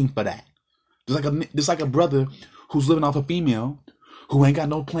you're lame for that. Just like a brother who's living off a female who ain't got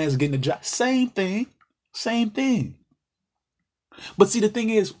no plans of getting a job. Same thing. But see, the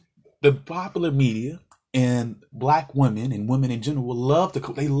thing is, the popular media and black women and women in general love to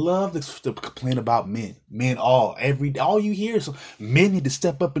complain about men. All you hear is men need to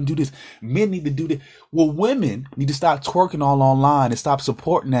step up and do this. Men need to do this. Well, women need to stop twerking all online and stop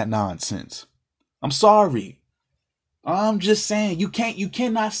supporting that nonsense. I'm sorry. I'm just saying you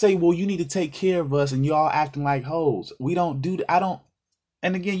cannot say, well, you need to take care of us and y'all acting like hoes. We don't do that.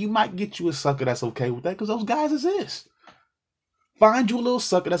 And again, you might get you a sucker that's okay with that because those guys exist. Find you a little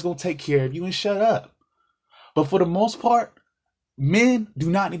sucker that's going to take care of you and shut up. But for the most part, men do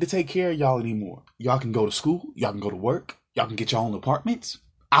not need to take care of y'all anymore. Y'all can go to school. Y'all can go to work. Y'all can get your own apartments.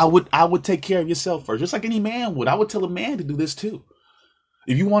 I would take care of yourself first, just like any man would. I would tell a man to do this too.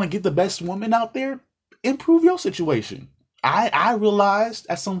 If you want to get the best woman out there, improve your situation. I realized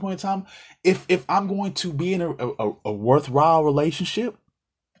at some point in time, if I'm going to be in a worthwhile relationship,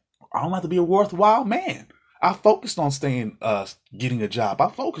 I don't have to be a worthwhile man. I focused on getting a job. I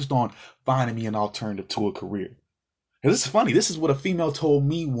focused on finding me an alternative to a career. And this is funny. This is what a female told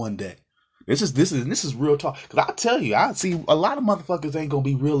me one day. This is real talk. Because I tell you, I see a lot of motherfuckers ain't gonna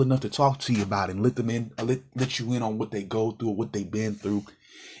be real enough to talk to you about it and let you in on what they go through, or what they've been through,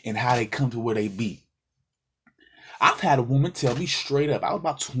 and how they come to where they be. I've had a woman tell me straight up. I was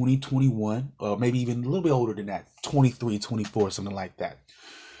about 20, 21, or maybe even a little bit older than that, 23, 24, something like that.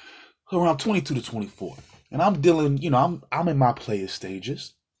 Around 22 to 24. And I'm dealing, I'm in my player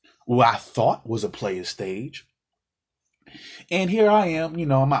stages, what I thought was a player stage. And here I am,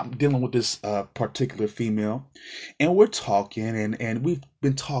 I'm dealing with this particular female, and we're talking, and we've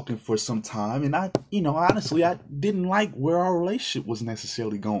been talking for some time, and honestly, I didn't like where our relationship was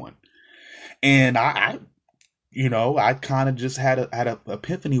necessarily going. And I kind of just had a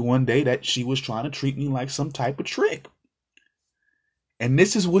epiphany one day that she was trying to treat me like some type of trick. And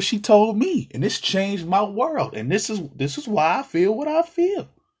this is what she told me, and this changed my world. And this is why I feel what I feel.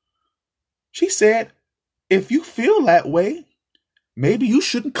 She said, if you feel that way, maybe you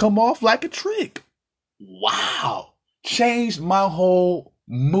shouldn't come off like a trick. Wow. Changed my whole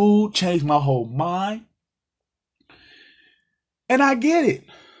mood, changed my whole mind. And I get it.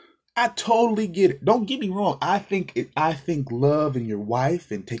 I totally get it. Don't get me wrong. I think love in your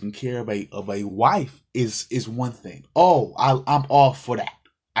wife and taking care of a wife is one thing. Oh, I'm all for that.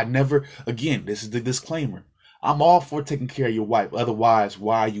 Again, this is the disclaimer. I'm all for taking care of your wife. Otherwise,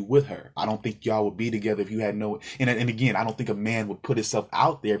 why are you with her? I don't think y'all would be together if you had no, and again, I don't think a man would put himself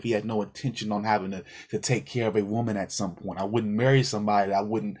out there if he had no intention on having to take care of a woman at some point. I wouldn't marry somebody that I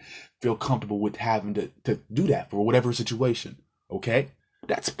wouldn't feel comfortable with having to do that for whatever situation. Okay?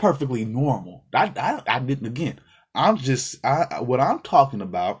 That's perfectly normal. I didn't, again, What I'm talking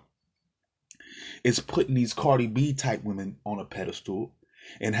about is putting these Cardi B type women on a pedestal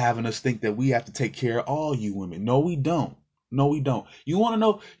and having us think that we have to take care of all you women. No, we don't. No, we don't. You want to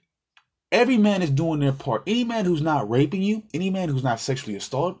know? Every man is doing their part. Any man who's not raping you, any man who's not sexually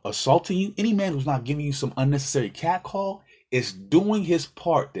assaulting you, any man who's not giving you some unnecessary catcall is doing his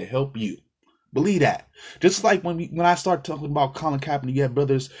part to help you. Believe that. Just like when I start talking about Colin Kaepernick, you have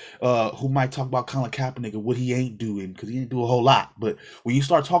brothers who might talk about Colin Kaepernick and what he ain't doing because he didn't do a whole lot. But when you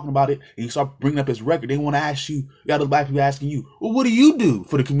start talking about it and you start bringing up his record, they want to ask you, got other black people asking you, well, what do you do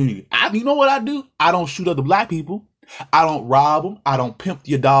for the community? You know what I do? I don't shoot other black people. I don't rob them. I don't pimp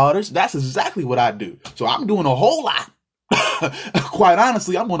your daughters. That's exactly what I do. So I'm doing a whole lot. Quite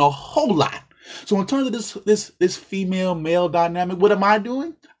honestly, I'm doing a whole lot. So in terms of this female male dynamic, what am I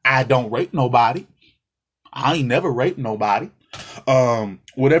doing? I don't rape nobody. I ain't never raped nobody.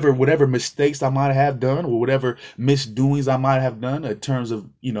 Whatever mistakes I might have done or whatever misdoings I might have done in terms of,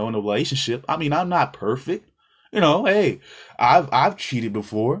 in a relationship. I mean, I'm not perfect. Hey, I've cheated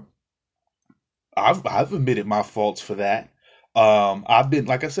before. I've admitted my faults for that. I've been,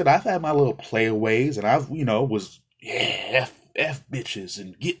 like I said, I've had my little playaways and I've, F bitches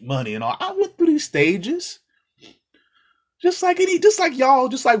and get money and all. I went through these stages. Just like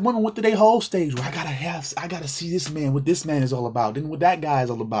women went through their whole stage where I gotta see this man, what this man is all about, then what that guy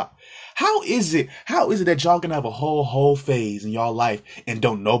is all about. How is it that y'all can have a whole phase in y'all life and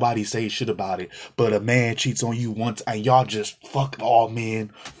don't nobody say shit about it, but a man cheats on you once and y'all just fuck all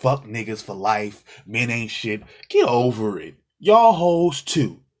men, fuck niggas for life, men ain't shit. Get over it. Y'all hoes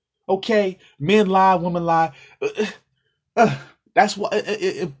too. Okay? Men lie, women lie. That's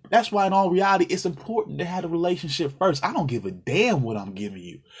why in all reality, it's important to have a relationship first. I don't give a damn what I'm giving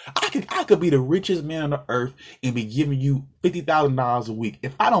you. I could be the richest man on the earth and be giving you $50,000 a week.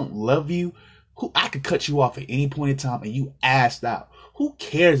 If I don't love you, I could cut you off at any point in time and you assed out. Who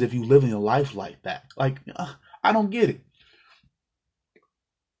cares if you live in a life like that? Like, I don't get it.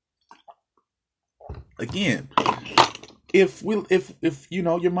 Again, if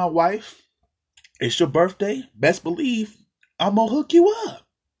you're my wife, it's your birthday, best believe I'm gonna hook you up.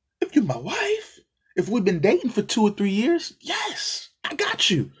 If you're my wife, if we've been dating for 2 or 3 years, yes, I got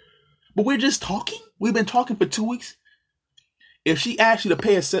you. But we're just talking. We've been talking for 2 weeks. If she asks you to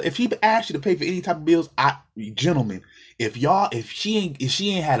pay if he asks you to pay for any type of bills, gentlemen, if she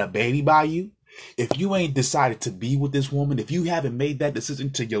ain't had a baby by you, if you ain't decided to be with this woman, if you haven't made that decision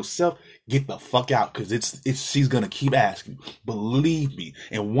to yourself, get the fuck out, because she's gonna keep asking. Believe me.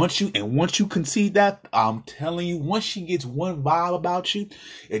 And once you concede that, I'm telling you, once she gets one vibe about you,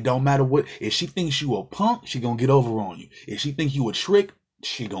 it don't matter what. If she thinks you a punk, she gonna get over on you. If she thinks you a trick,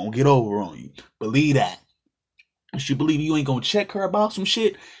 she gonna get over on you. Believe that. If she believe you ain't gonna check her about some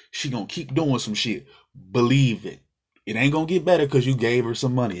shit, she gonna keep doing some shit. Believe it. It ain't gonna get better because you gave her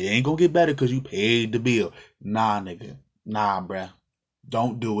some money. It ain't gonna get better because you paid the bill. Nah, nigga. Nah, bruh.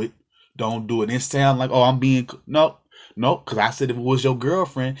 Don't do it. Don't do it. It sound like, I'm being... Nope. Because I said if it was your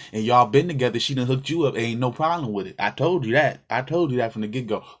girlfriend and y'all been together, she done hooked you up. Ain't no problem with it. I told you that. From the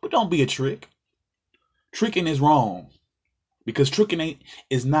get-go. But don't be a trick. Tricking is wrong. Because tricking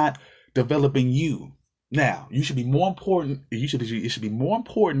is not developing you. Now, it should be more important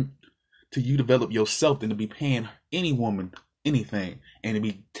to you develop yourself than to be paying any woman anything and to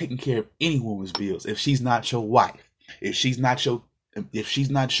be taking care of any woman's bills. If she's not your wife, if she's not your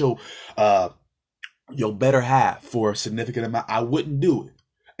your better half for a significant amount, I wouldn't do it.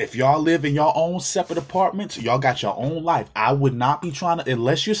 If y'all live in your own separate apartments, y'all got your own life. I would not be trying to,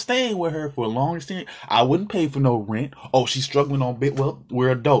 unless you're staying with her for a long extent, I wouldn't pay for no rent. Oh, she's struggling on bit. Well, we're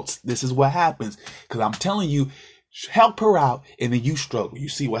adults. This is what happens. Because I'm telling you, help her out and then you struggle. You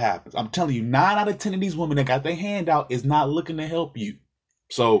see what happens. I'm telling you, 9 out of 10 of these women that got their hand out is not looking to help you.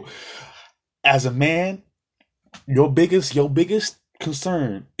 So as a man, your biggest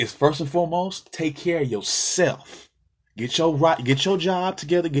concern is first and foremost, take care of yourself. Get your job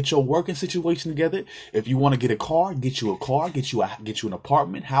together, get your working situation together. If you want to get a car, get you an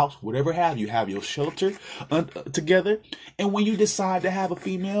apartment, house, whatever have your shelter together. And when you decide to have a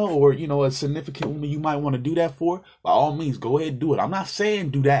female or, a significant woman you might want to do that for, by all means, go ahead and do it. I'm not saying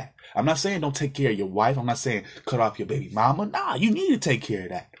do that. I'm not saying don't take care of your wife. I'm not saying cut off your baby mama. Nah, you need to take care of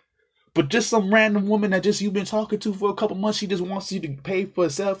that. But just some random woman that just you've been talking to for a couple months, she just wants you to pay for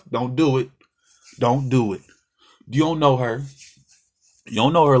herself. Don't do it. Don't do it. You don't know her. You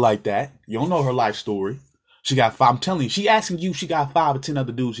don't know her like that. You don't know her life story. She got 5. I'm telling you, she asking you. She got 5 or 10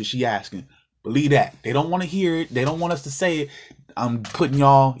 other dudes that she asking. Believe that. They don't want to hear it. They don't want us to say it. I'm putting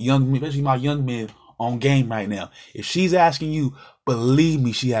y'all young men, especially my young men, on game right now. If she's asking you, believe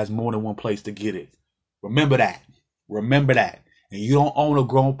me, she has more than one place to get it. Remember that. Remember that. And you don't own a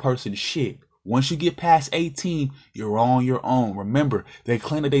grown person shit. Once you get past 18, you're on your own. Remember, they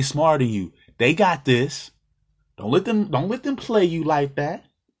claim that they smarter than you. They got this. Don't let them play you like that.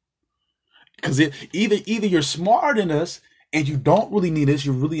 Because either you're smarter than us and you don't really need us,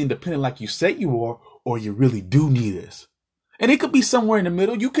 you're really independent like you say you are, or you really do need us. And it could be somewhere in the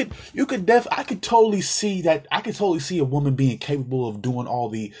middle. I could totally see that. I could totally see a woman being capable of doing all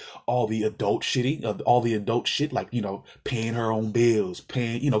the adult shitty, all the adult shit, like, paying her own bills,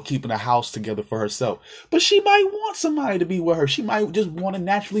 keeping a house together for herself. But she might want somebody to be with her. She might just want to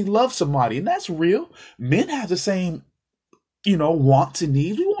naturally love somebody. And that's real. Men have the same, wants and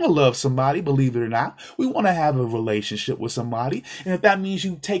needs. We want to love somebody, believe it or not. We want to have a relationship with somebody. And if that means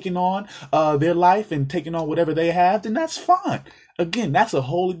you taking on their life and taking on whatever they have, then that's fine. Again, that's a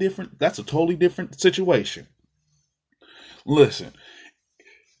totally different situation. Listen,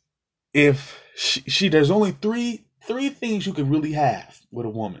 if there's only three things you could really have with a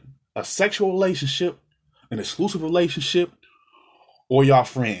woman: a sexual relationship, an exclusive relationship, or y'all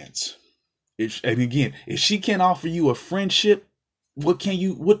friends. And again, if she can't offer you a friendship, what do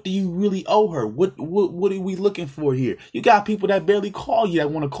you really owe her? What are we looking for here? You got people that barely call you,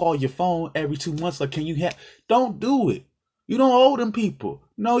 that want to call your phone every 2 months. Like, can you don't do it. You don't owe them people.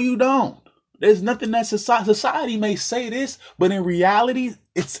 No, you don't. There's nothing that society may say this, but in reality,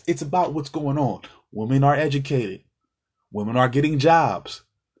 it's about what's going on. Women are educated. Women are getting jobs.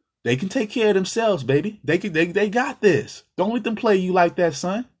 They can take care of themselves, baby. They got this. Don't let them play you like that,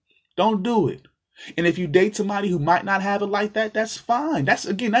 son. Don't do it. And if you date somebody who might not have it like that, that's fine.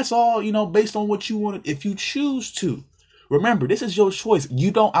 That's all, based on what you want. If you choose to. Remember, this is your choice.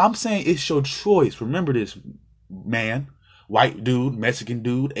 I'm saying it's your choice. Remember this, man. White dude, Mexican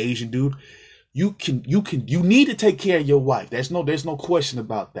dude, Asian dude. You need to take care of your wife. There's no question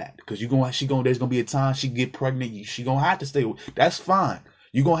about that. Because there's gonna be a time she get pregnant. She gonna have to stay. That's fine.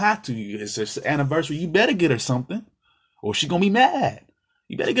 You're gonna have to. It's her anniversary. You better get her something, or she gonna be mad.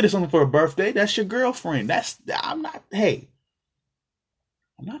 You better get her something for her birthday. That's your girlfriend. I'm not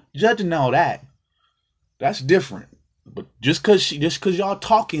judging all that. That's different. But just cause y'all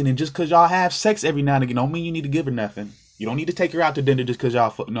talking and just cause y'all have sex every now and again, don't mean you need to give her nothing. You don't need to take her out to dinner just cause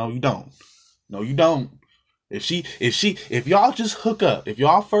y'all no, you don't. No, you don't. If y'all just hook up, if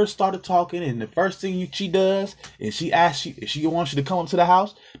y'all first started talking and the first thing she does is she asks you, if she wants you to come up to the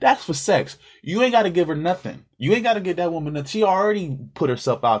house, that's for sex. You ain't got to give her nothing. You ain't got to get that woman nothing. She already put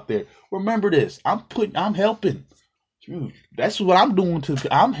herself out there. Remember this. I'm helping. Dude, that's what I'm doing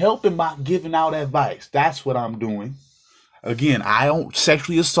I'm helping by giving out advice. That's what I'm doing. Again, I don't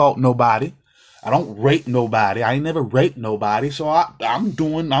sexually assault nobody. I don't rape nobody. I ain't never raped nobody. So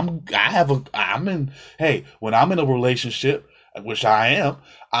when I'm in a relationship, which I am,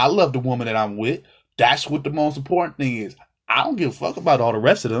 I love the woman that I'm with. That's what the most important thing is. I don't give a fuck about all the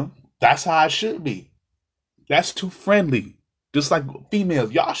rest of them. That's how it should be. That's too friendly. Just like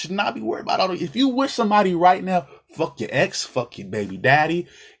females, y'all should not be worried about all the, if you with somebody right now, fuck your ex, fuck your baby daddy.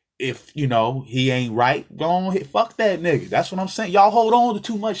 If, he ain't right, go on, fuck that nigga. That's what I'm saying. Y'all hold on to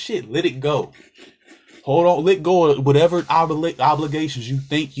too much shit. Let it go. Hold on, let go of whatever obligations you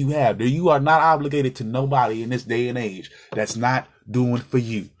think you have. You are not obligated to nobody in this day and age that's not doing for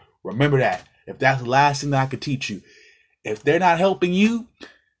you. Remember that. If that's the last thing that I could teach you. If they're not helping you,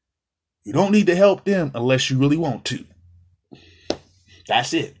 you don't need to help them unless you really want to.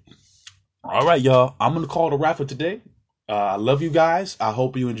 That's it. All right, y'all. I'm going to call it a wrap for today. I love you guys. I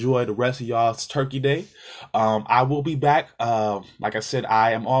hope you enjoy the rest of y'all's Turkey Day. I will be back. Like I said,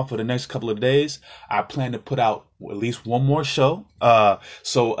 I am off for the next couple of days. I plan to put out at least one more show.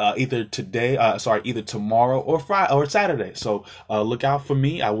 So either tomorrow or Friday or Saturday. So look out for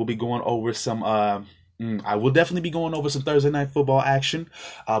me. I will be going over some. I will definitely be going over some Thursday night football action.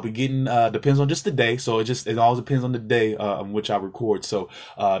 I'll be getting, depends on just the day. So it all depends on the day, on which I record. So,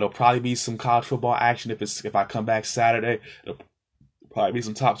 there'll probably be some college football action. If I come back Saturday, it'll probably be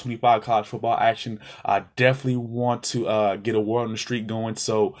some top 25 college football action. I definitely want to, get a World on the Street going.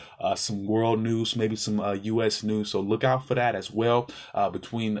 So, some world news, maybe some, U.S. news. So look out for that as well,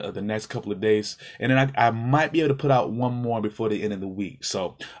 between the next couple of days. And then I might be able to put out one more before the end of the week.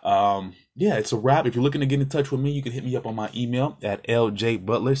 So, yeah, it's a wrap. If you're looking to get in touch with me, you can hit me up on my email at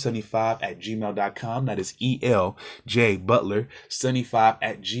ljbutler75@gmail.com. That is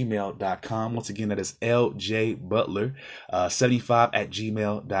ELJButler75@gmail.com. Once again, that is LJButler75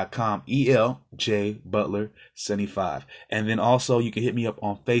 eljbutler@gmail.com. ELJButler75. And then also you can hit me up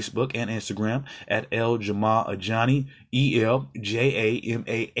on Facebook and Instagram at Eljamal Ajani,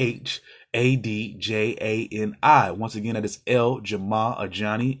 ELJAMAHADJANI. Once again, that is Eljamal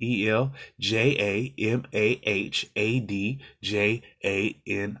Ajani, ELJAMAHADJANI.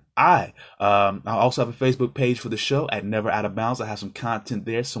 I also have a Facebook page for the show at Never Out of Bounds. I have some content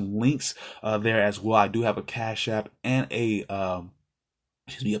there, some links there as well. I do have a Cash App and a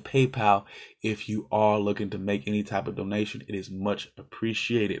PayPal. If you are looking to make any type of donation, it is much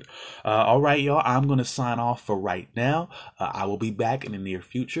appreciated. All right, y'all, I'm going to sign off for right now. I will be back in the near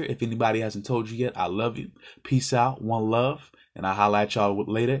future. If anybody hasn't told you yet, I love you. Peace out. One love. And I'll holla at y'all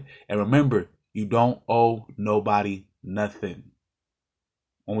later. And remember, you don't owe nobody nothing.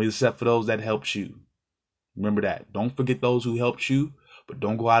 Only except for those that helped you. Remember that. Don't forget those who helped you, but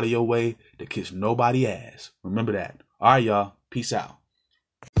don't go out of your way to kiss nobody ass. Remember that. All right, y'all. Peace out.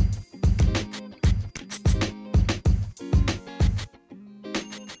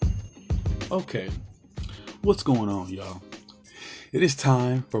 Okay, what's going on, y'all? It is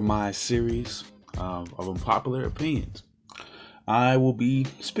time for my series of unpopular opinions. I will be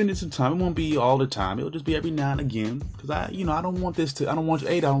spending some time. It won't be all the time. It'll just be every now and again. Because I don't want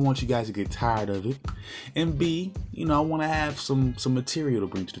you guys to get tired of it. And B, I want to have some material to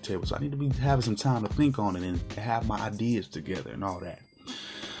bring to the table. So I need to be having some time to think on it and have my ideas together and all that.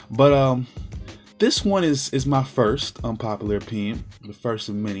 But this one is my first unpopular opinion. The first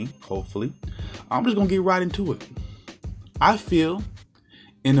of many, hopefully. I'm just going to get right into it. I feel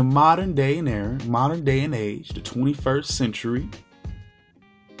in the modern day and age, the 21st century,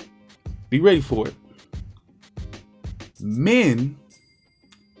 be ready for it. Men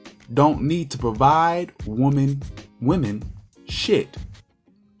don't need to provide women shit.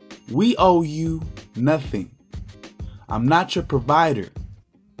 We owe you nothing. I'm not your provider.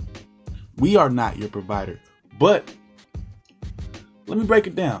 We are not your provider. But let me break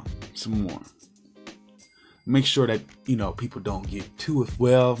it down some more. Make sure that, people don't get too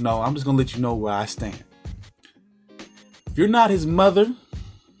well. No, I'm just going to let you know where I stand. If you're not his mother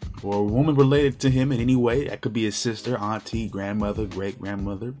or a woman related to him in any way, that could be his sister, auntie, grandmother, great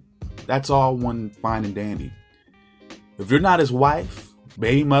grandmother. That's all one fine and dandy. If you're not his wife,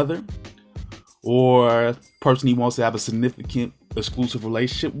 baby mother, or person he wants to have a significant exclusive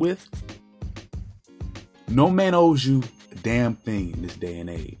relationship with, no man owes you a damn thing in this day and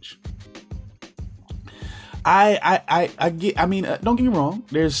age. Don't get me wrong.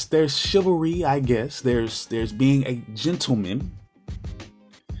 There's chivalry, I guess. There's being a gentleman.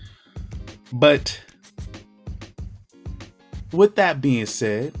 But with that being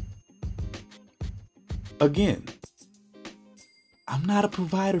said, again, I'm not a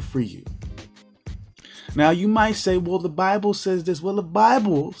provider for you. Now you might say, well, the Bible says this. Well, the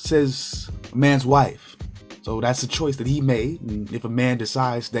Bible says a man's wife. So that's a choice that he made. And if a man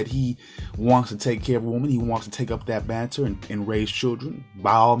decides that he wants to take care of a woman, he wants to take up that banter and raise children,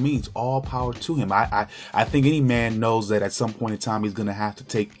 by all means, all power to him. I think any man knows that at some point in time, he's going to have to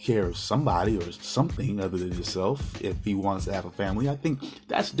take care of somebody or something other than himself if he wants to have a family. I think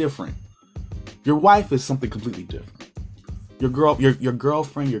that's different. Your wife is something completely different. Your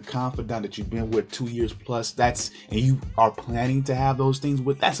girlfriend, your confidant that you've been with 2 years plus, and you are planning to have those things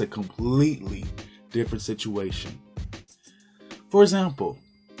with, that's a completely different situation. For example,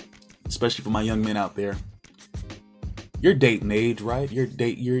 especially for my young men out there, you're dating age, right?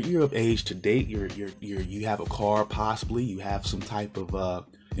 You're of age to date. You have a car, possibly. You have some type of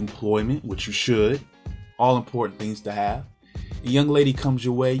employment, which you should. All important things to have. A young lady comes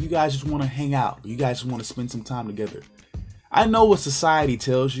your way. You guys just want to hang out. You guys just want to spend some time together. I know what society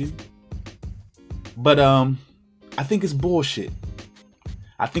tells you, but I think it's bullshit.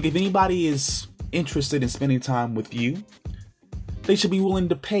 I think if anybody is interested in spending time with you, they should be willing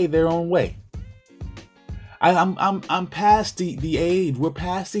to pay their own way. I'm past the age. We're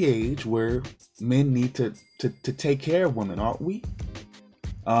past the age where men need to take care of women, aren't we?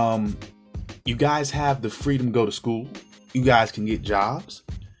 You guys have the freedom to go to school. You guys can get jobs.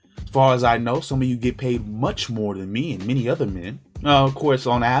 As far as I know, some of you get paid much more than me and many other men. Of course,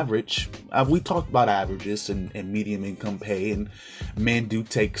 on average, we talked about averages and medium income pay, and men do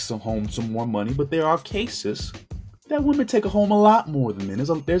take home some more money, but there are cases that women take home a lot more than men.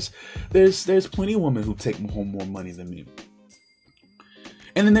 There's plenty of women who take home more money than men.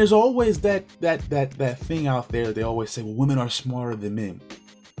 And then there's always that thing out there that they always say, well, women are smarter than men.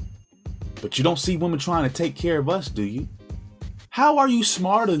 But you don't see women trying to take care of us, do you? How are you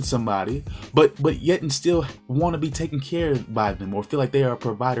smarter than somebody, but yet and still want to be taken care of by them or feel like they are a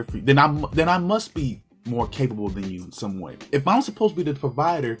provider for you? Then I must be more capable than you in some way. If I'm supposed to be the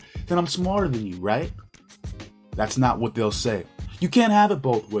provider, then I'm smarter than you, right? That's not what they'll say. You can't have it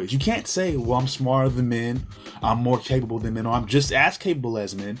both ways. You can't say, well, I'm smarter than men, I'm more capable than men, or I'm just as capable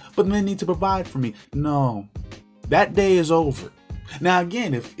as men, but men need to provide for me. No, that day is over. Now,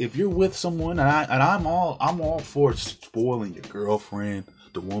 again, if you're with someone, and I'm all for spoiling your girlfriend,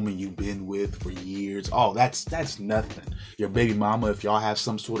 the woman you've been with for years. Oh, that's nothing. Your baby mama, if y'all have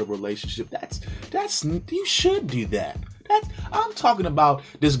some sort of relationship, that's you should do that. I'm talking about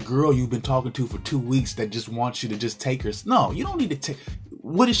this girl you've been talking to for 2 weeks that just wants you to just take her. No, you don't need to take.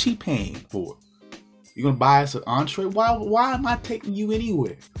 What is she paying for? You gonna buy us an entree? Why am I taking you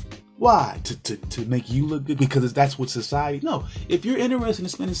anywhere? Why? To make you look good? Because that's what society. No, if you're interested in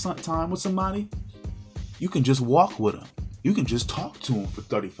spending some time with somebody, you can just walk with them. You can just talk to them for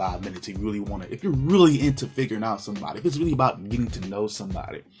 35 minutes if you really want to. If you're really into figuring out somebody, if it's really about getting to know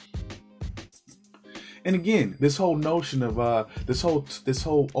somebody. And again, this whole notion of this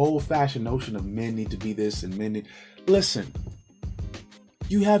whole old-fashioned notion of men need to be this and men need. Listen,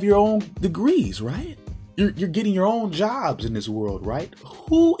 you have your own degrees, right? You're getting your own jobs in this world, right?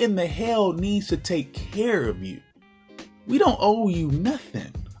 Who in the hell needs to take care of you? We don't owe you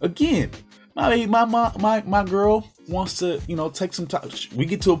nothing. Again, my girl wants to, take some time. We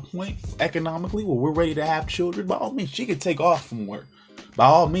get to a point economically where we're ready to have children. By all means, she can take off from work. By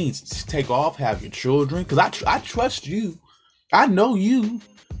all means, take off, have your children. Because I trust you. I know you.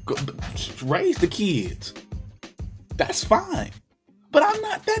 Raise the kids. That's fine. But I'm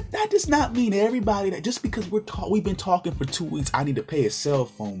not. That does not mean everybody that just because we've been talking for 2 weeks, I need to pay a cell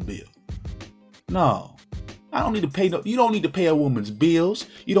phone bill. No. I don't need to pay you don't need to pay a woman's bills.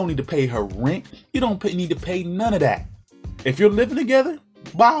 You don't need to pay her rent. You don't need to pay none of that. If you're living together,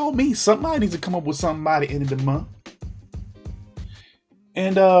 by all means, somebody needs to come up with something by the end of the month.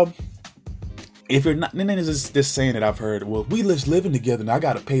 And if you're not, then there's this saying that I've heard, well, if we just living together and I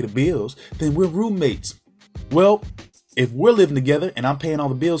gotta pay the bills, then we're roommates. Well, if we're living together and I'm paying all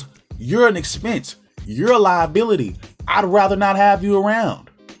the bills, you're an expense. You're a liability. I'd rather not have you around.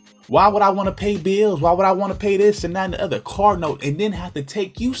 Why would I want to pay bills? Why would I want to pay this and that and the other car note and then have to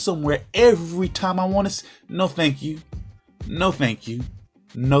take you somewhere every time I want to? No, thank you. No, thank you.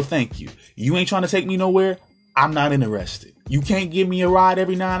 No, thank you. You ain't trying to take me nowhere. I'm not interested. You can't give me a ride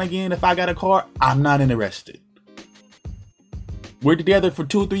every now and again if I got a car. I'm not interested. We're together for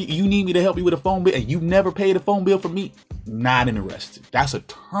 2 or 3. You need me to help you with a phone bill and you never paid a phone bill for me. Not interested. That's a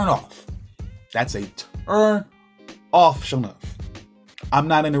turn off. That's a turn off, sure enough. I'm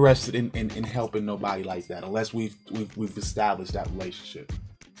not interested in helping nobody like that unless we've established that relationship.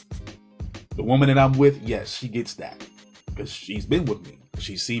 The woman that I'm with, yes, she gets that because she's been with me.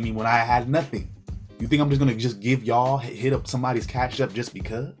 She's seen me when I had nothing. You think I'm just gonna give y'all hit up somebody's cash up just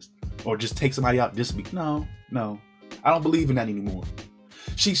because, or just take somebody out just because? No, I don't believe in that anymore.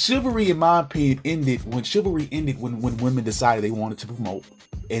 Chivalry, in my opinion, ended when women decided they wanted to promote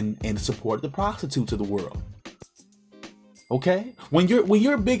and support the prostitutes of the world. Okay, when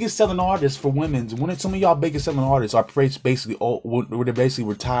your biggest selling artists for women's, when some of y'all biggest selling artists are basically they're basically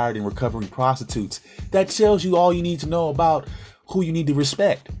retired and recovering prostitutes, that tells you all you need to know about who you need to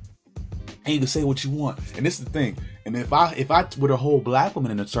respect. And you can say what you want. And this is the thing. And if I were to hold black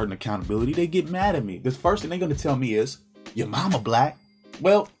women in a certain accountability, they get mad at me. The first thing they're gonna tell me is, "Your mama black."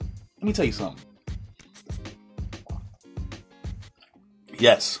 Well, let me tell you something.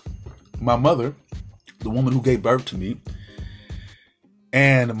 Yes, my mother, the woman who gave birth to me,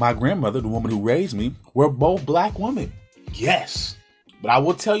 and my grandmother, the woman who raised me, were both black women. Yes. But I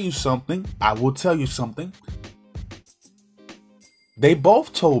will tell you something. They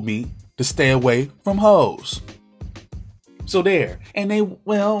both told me to stay away from hoes. So there. And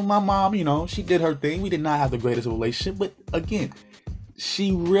my mom, she did her thing. We did not have the greatest relationship. But again,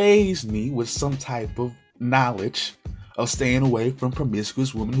 she raised me with some type of knowledge of staying away from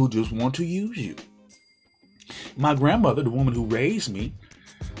promiscuous women who just want to use you. My grandmother, the woman who raised me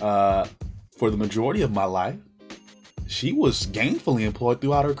for the majority of my life, she was gainfully employed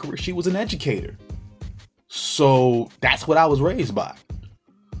throughout her career. She was an educator. So that's what I was raised by.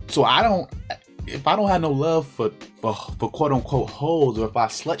 So if I don't have no love for quote unquote hoes, or if I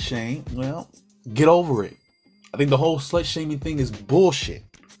slut shame, well, get over it. I think the whole slut shaming thing is bullshit.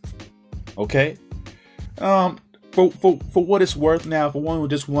 Okay? For what it's worth now, if a woman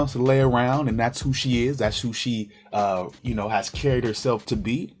just wants to lay around and that's who she is, that's who she, has carried herself to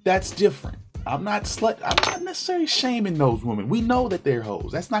be, that's different. I'm not necessarily shaming those women. We know that they're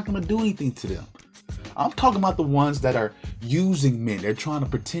hoes. That's not going to do anything to them. I'm talking about the ones that are using men. They're trying to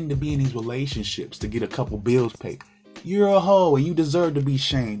pretend to be in these relationships to get a couple bills paid. You're a hoe and you deserve to be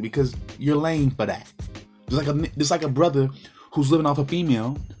shamed because you're lame for that. Just like a brother who's living off a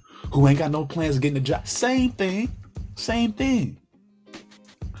female who ain't got no plans of getting a job. Same thing.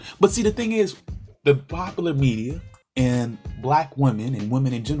 But see, the thing is, the popular media and black women and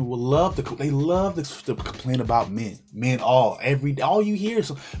women in general love to complain about men. All you hear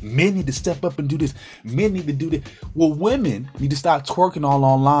is men need to step up and do this. Men need to do this. Well, women need to stop twerking all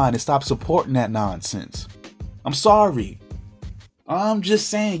online and stop supporting that nonsense. I'm sorry. I'm just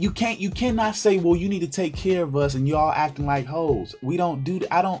saying, you cannot say, well, you need to take care of us and y'all acting like hoes. We don't do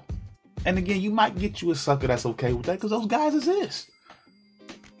that. I don't. And again, you might get you a sucker that's okay with that, because those guys exist.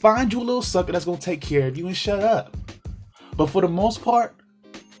 Find you a little sucker that's going to take care of you and shut up. But for the most part,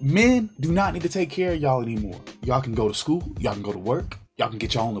 men do not need to take care of y'all anymore. Y'all can go to school. Y'all can go to work. Y'all can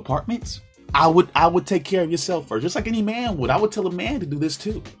get your own apartments. I would take care of yourself first, just like any man would. I would tell a man to do this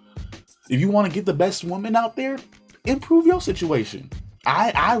too. If you want to get the best woman out there, improve your situation.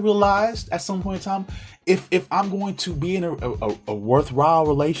 I realized at some point in time, if I'm going to be in a worthwhile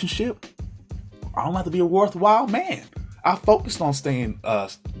relationship, I don't have to be a worthwhile man. I focused on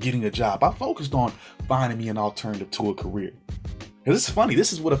getting a job. I focused on finding me an alternative to a career. And this is funny.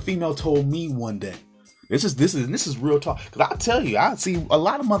 This is what a female told me one day. This is real talk. Cause I tell you, I see a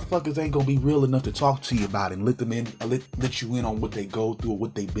lot of motherfuckers ain't gonna be real enough to talk to you about it and let you in on what they go through, or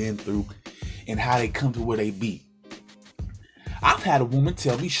what they've been through, and how they come to where they be. I've had a woman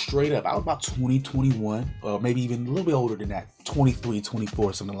tell me straight up, I was about 20, 21, or maybe even a little bit older than that, 23,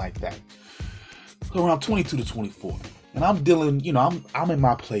 24, something like that. So around 22 to 24. And I'm dealing, I'm in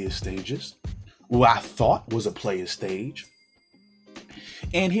my player stages. What I thought was a player stage.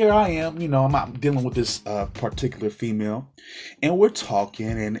 And here I am, I'm dealing with this particular female. And we're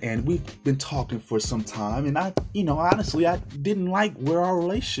talking, and we've been talking for some time. And honestly, I didn't like where our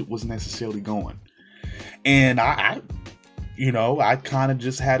relationship was necessarily going. And I kind of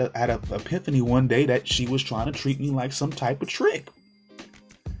just had an epiphany one day that she was trying to treat me like some type of trick.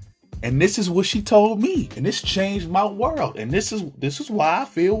 And this is what she told me, and this changed my world. And this is why I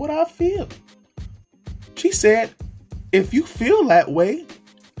feel what I feel. She said, if you feel that way,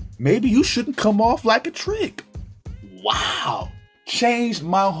 maybe you shouldn't come off like a trick. Wow. Changed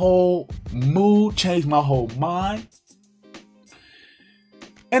my whole mood, changed my whole mind.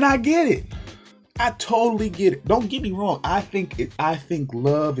 And I get it. I totally get it. Don't get me wrong. I think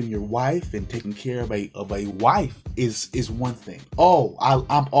love in your wife and taking care of a wife is one thing. Oh,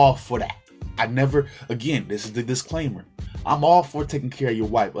 I'm all for that. Again, this is the disclaimer. I'm all for taking care of your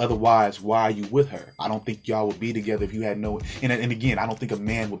wife. Otherwise, why are you with her? I don't think y'all would be together if you had no... And again, I don't think a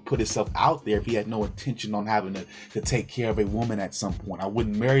man would put himself out there if he had no intention on having to take care of a woman at some point. I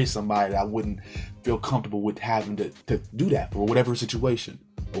wouldn't marry somebody that I wouldn't feel comfortable with having to do that for whatever situation.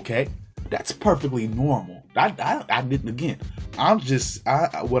 Okay? That's perfectly normal. I didn't, again.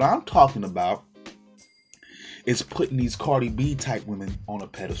 What I'm talking about is putting these Cardi B type women on a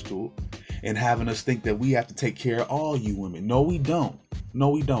pedestal and having us think that we have to take care of all you women. No, we don't.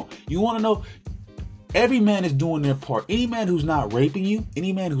 You want to know? Every man is doing their part. Any man who's not raping you,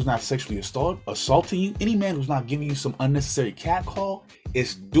 any man who's not sexually assaulting you, any man who's not giving you some unnecessary catcall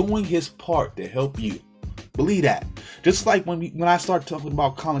is doing his part to help you. Believe that. Just like when I start talking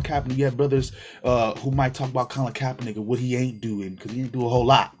about Colin Kaepernick, you have brothers who might talk about Colin Kaepernick and what he ain't doing, because he ain't do a whole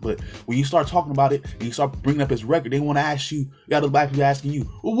lot. But when you start talking about it and you start bringing up his record, they want to ask you, the black people asking you,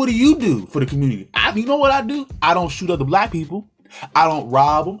 well, what do you do for the community? You know what I do? I don't shoot other black people. I don't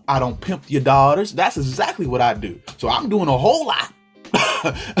rob them. I don't pimp your daughters. That's exactly what I do. So I'm doing a whole lot.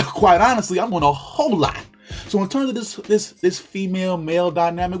 Quite honestly, I'm doing a whole lot. So in terms of this female male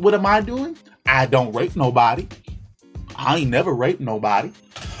dynamic, what am I doing? I don't rape nobody. I ain't never raped nobody.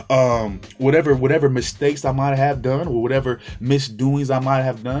 Whatever mistakes I might have done, or whatever misdoings I might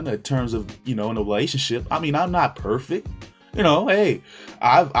have done in terms of, in a relationship. I mean, I'm not perfect. Hey,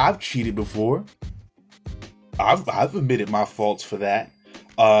 I've cheated before. I've admitted my faults for that.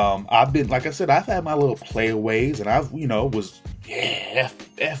 I've been, like I said, I've had my little player ways, and I've,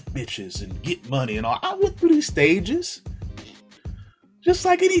 F bitches and get money and all. I went through these stages. Just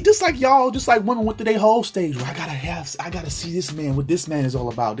like women went through their whole stage where I gotta see this man, what this man is all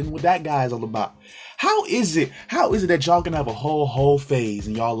about, then what that guy is all about. How is it that y'all can have a whole phase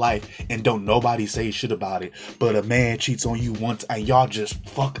in y'all life and don't nobody say shit about it, but a man cheats on you once and y'all just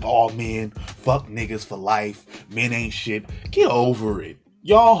fuck all men, fuck niggas for life, men ain't shit. Get over it.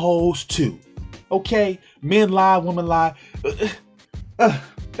 Y'all hoes too. Okay? Men lie, women lie.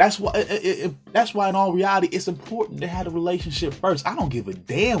 That's why in all reality, it's important to have a relationship first. I don't give a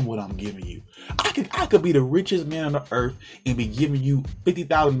damn what I'm giving you. I could be the richest man on the earth and be giving you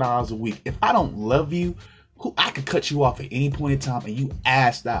 $50,000 a week. If I don't love you, I could cut you off at any point in time and you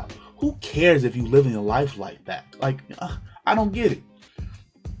asked out. Who cares if you living a life like that? Like, I don't get it.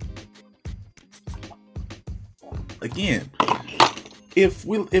 Again, if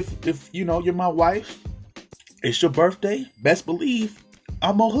you know you're my wife, it's your birthday, best believe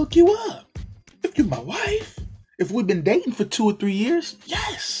I'm gonna hook you up. If you're my wife, if we've been dating for 2 or 3 years,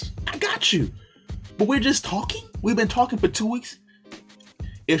 yes, I got you. But we're just talking. We've been talking for 2 weeks.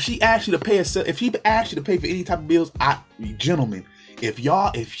 If she asks you to pay for any type of bills, gentlemen, if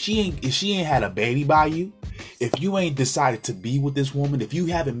she ain't had a baby by you, if you ain't decided to be with this woman, if you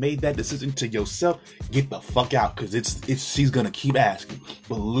haven't made that decision to yourself, get the fuck out, because she's gonna keep asking.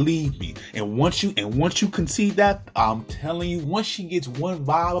 Believe me. And once you concede that, I'm telling you, once she gets one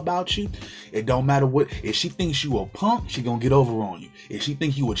vibe about you, it don't matter what. If she thinks you a punk, she gonna get over on you. If she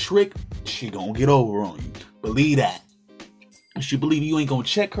thinks you a trick, she gonna get over on you. Believe that. If she believe you ain't gonna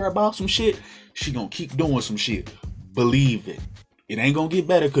check her about some shit, she gonna keep doing some shit. Believe it. It ain't gonna get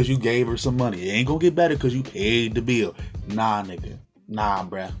better because you gave her some money. It ain't gonna get better because you paid the bill. Nah, nigga. Nah,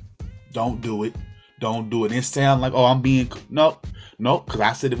 bruh. Don't do it. Don't do it. It sound like, oh, I'm being... Nope. Because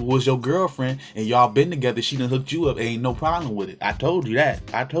I said if it was your girlfriend and y'all been together, she done hooked you up. Ain't no problem with it. I told you that.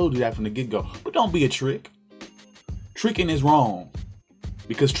 I told you that from the get-go. But don't be a trick. Tricking is wrong.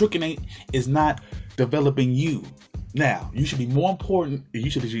 Because tricking is not developing you. Now, it should be more important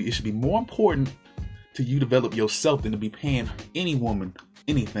to you develop yourself than to be paying any woman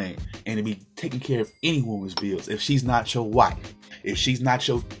anything and to be taking care of any woman's bills. If she's not your wife, if she's not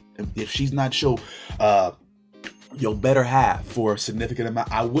your better half for a significant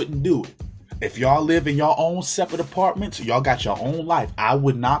amount, I wouldn't do it. If y'all live in your own separate apartments, y'all got your own life, I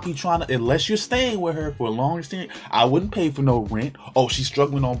would not be trying to, unless you're staying with her for a long stay, I wouldn't pay for no rent. Oh, she's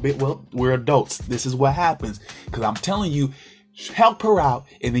struggling on bit. Well, we're adults. This is what happens. Because I'm telling you, help her out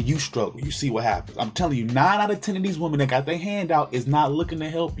and then you struggle. You see what happens. I'm telling you, 9 out of 10 of these women that got their hand out is not looking to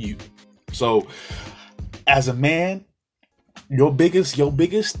help you. So as a man, your biggest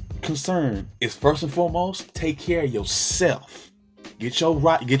concern is first and foremost, take care of yourself. Get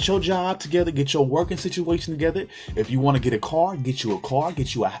your job together, get your working situation together. If you want to get a car, get you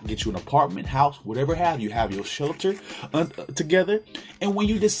an apartment, house, whatever have your shelter together. And when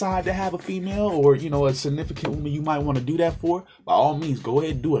you decide to have a female or, a significant woman you might want to do that for, by all means, go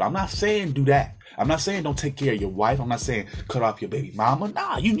ahead and do it. I'm not saying do that. I'm not saying don't take care of your wife. I'm not saying cut off your baby mama.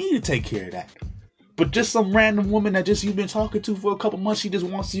 Nah, you need to take care of that. But just some random woman that just you've been talking to for a couple months, she just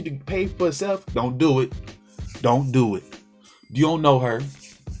wants you to pay for herself. Don't do it. Don't do it. You don't know her.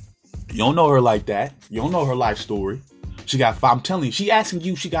 You don't know her like that. You don't know her life story. She got 5. I'm telling you, she asking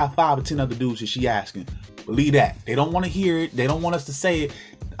you. She got 5 or 10 other dudes that she asking. Believe that. They don't want to hear it. They don't want us to say it.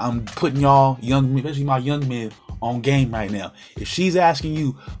 I'm putting y'all young, especially my young men, on game right now. If she's asking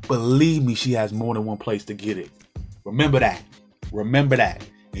you, believe me, she has more than one place to get it. Remember that. Remember that.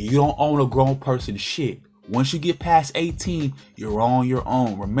 And you don't own a grown person shit. Once you get past 18, you're on your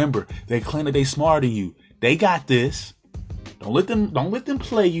own. Remember, they claim that they smarter than you. They got this. Don't let them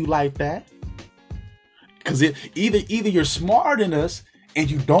play you like that. Because either you're smarter than us and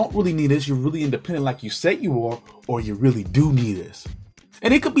you don't really need us, you're really independent like you say you are, or you really do need us.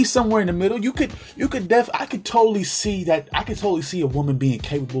 And it could be somewhere in the middle. I could totally see that. I could totally see a woman being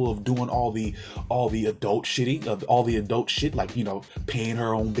capable of doing all the adult shitty, all the adult shit, like, paying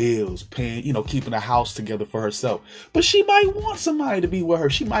her own bills, keeping the house together for herself. But she might want somebody to be with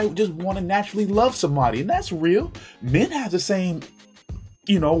her. She might just want to naturally love somebody. And that's real. Men have the same,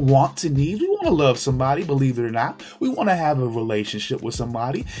 wants and needs. We want to love somebody, believe it or not. We want to have a relationship with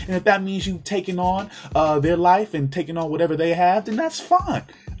somebody. And if that means you taking on their life and taking on whatever they have, then that's fine.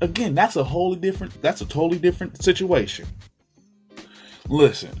 Again, that's a totally different situation.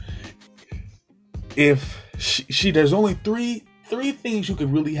 Listen, if there's only three things you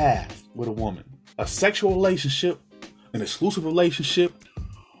can really have with a woman: a sexual relationship, an exclusive relationship,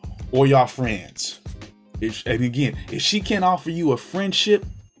 or y'all friends. And again, if she can't offer you a friendship,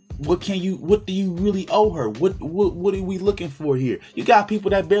 what do you really owe her? What are we looking for here? You got people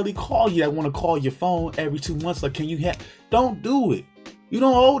that barely call you, that want to call your phone every 2 months. Like, can you don't do it. You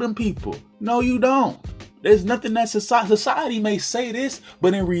don't owe them people. No, you don't. There's nothing that society may say this,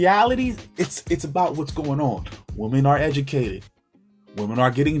 but in reality, it's about what's going on. Women are educated. Women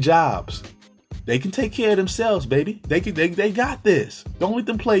are getting jobs. They can take care of themselves, baby. They got this. Don't let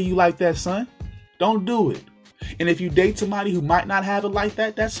them play you like that, son. Don't do it. And if you date somebody who might not have it like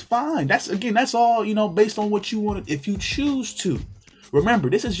that, that's fine. That's all, based on what you want. If you choose to. Remember,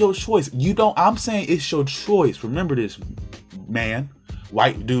 this is your choice. I'm saying it's your choice. Remember this, man.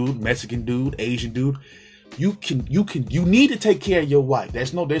 White dude, Mexican dude, Asian dude. You need to take care of your wife.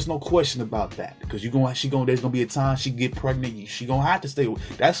 There's no question about that. Because there's gonna be a time she get pregnant. She gonna have to stay.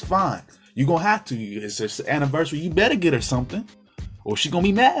 That's fine. You gonna have to. It's her anniversary. You better get her something, or she gonna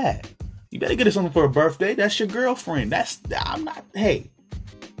be mad. You better get her something for her birthday. That's your girlfriend. I'm not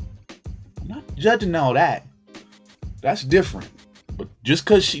judging all that. That's different. But just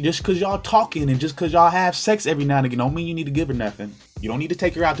cause y'all talking and just cause y'all have sex every now and again, don't mean you need to give her nothing. You don't need to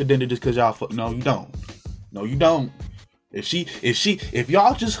take her out to dinner just cause y'all no, you don't. No, you don't. If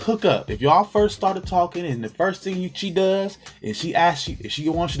y'all just hook up, if y'all first started talking and the first thing she does and she asks you, if she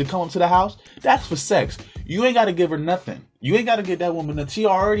wants you to come up to the house, that's for sex. You ain't got to give her nothing. You ain't got to give that woman nothing. She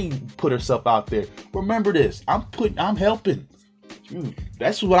already put herself out there. Remember this. I'm helping.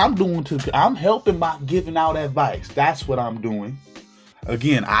 That's what I'm doing I'm helping by giving out advice. That's what I'm doing.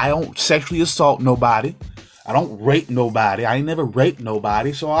 Again, I don't sexually assault nobody. I don't rape nobody. I ain't never raped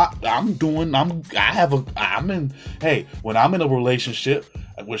nobody. So when I'm in a relationship,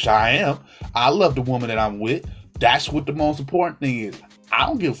 which I am, I love the woman that I'm with. That's what the most important thing is. I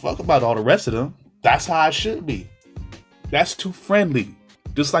don't give a fuck about all the rest of them. That's how I should be. That's too friendly.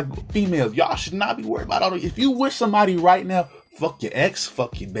 Just like females, y'all should not be worried about all the, if you with somebody right now, fuck your ex,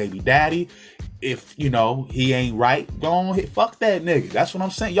 fuck your baby daddy. If, he ain't right, go on, fuck that nigga. That's what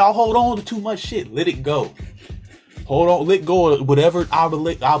I'm saying. Y'all hold on to too much shit. Let it go. Hold on, let go of whatever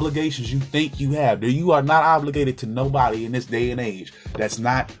obligations you think you have. You are not obligated to nobody in this day and age that's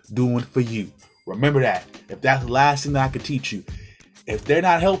not doing for you. Remember that. If that's the last thing that I could teach you. If they're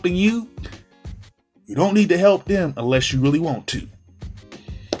not helping you, you don't need to help them unless you really want to.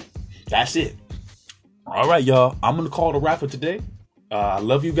 That's it. All right, y'all. I'm going to call it a wrap for today. I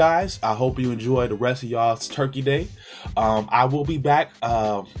love you guys. I hope you enjoy the rest of y'all's Turkey Day. I will be back.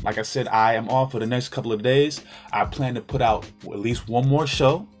 Like I said, I am off for the next couple of days. I plan to put out at least one more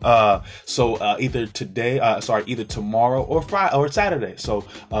show. So either tomorrow or Friday or Saturday. So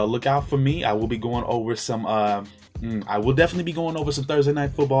look out for me. I will be going over some. I will definitely be going over some Thursday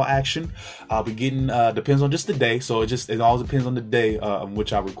night football action. I'll be getting depends on just the day, so it all depends on the day on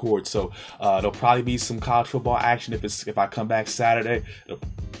which I record. So there'll probably be some college football action if I come back Saturday. There'll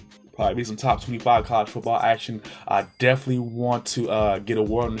probably be some top 25 college football action. I definitely want to get a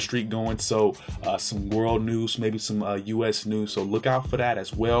Word on the Street going, so some world news, maybe some U.S. news. So look out for that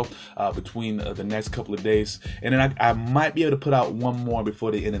as well between the next couple of days, and then I might be able to put out one more before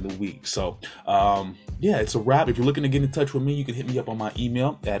the end of the week. So yeah, it's a wrap. If you're looking to get in touch with me, you can hit me up on my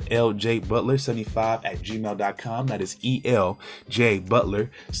email at ljbutler75@gmail.com. That is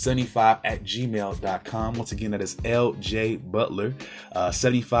ELJButler75@gmail.com. Once again, that is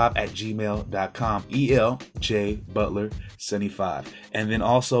LJButler75@gmail.com. ELJButler75. And then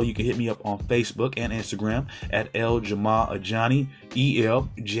also you can hit me up on Facebook and Instagram at L Jamal Ajani,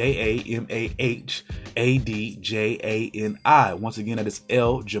 ELJAMAHADJANI. Once again, that is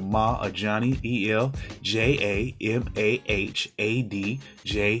L Jamal Ajani, ELJAMAHADJANI.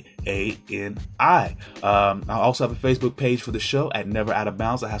 I also have a Facebook page for the show at Never Out of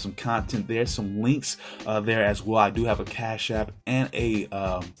Bounds. I have some content there, some links there as well. I do have a Cash App and a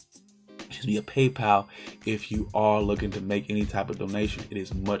PayPal if you are looking to make any type of donation. It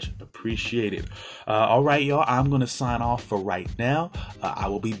is much appreciated. All right, y'all, I'm going to sign off for right now. I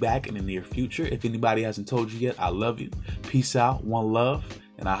will be back in the near future. If anybody hasn't told you yet, I love you. Peace out. One love.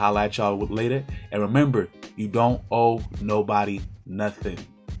 And I'll holla at y'all later. And remember, you don't owe nobody nothing.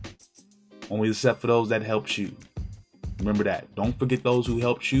 Only except for those that helped you. Remember that. Don't forget those who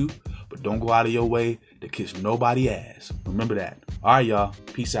helped you, but don't go out of your way to kiss nobody's ass. Remember that. All right, y'all.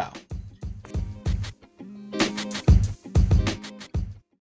 Peace out.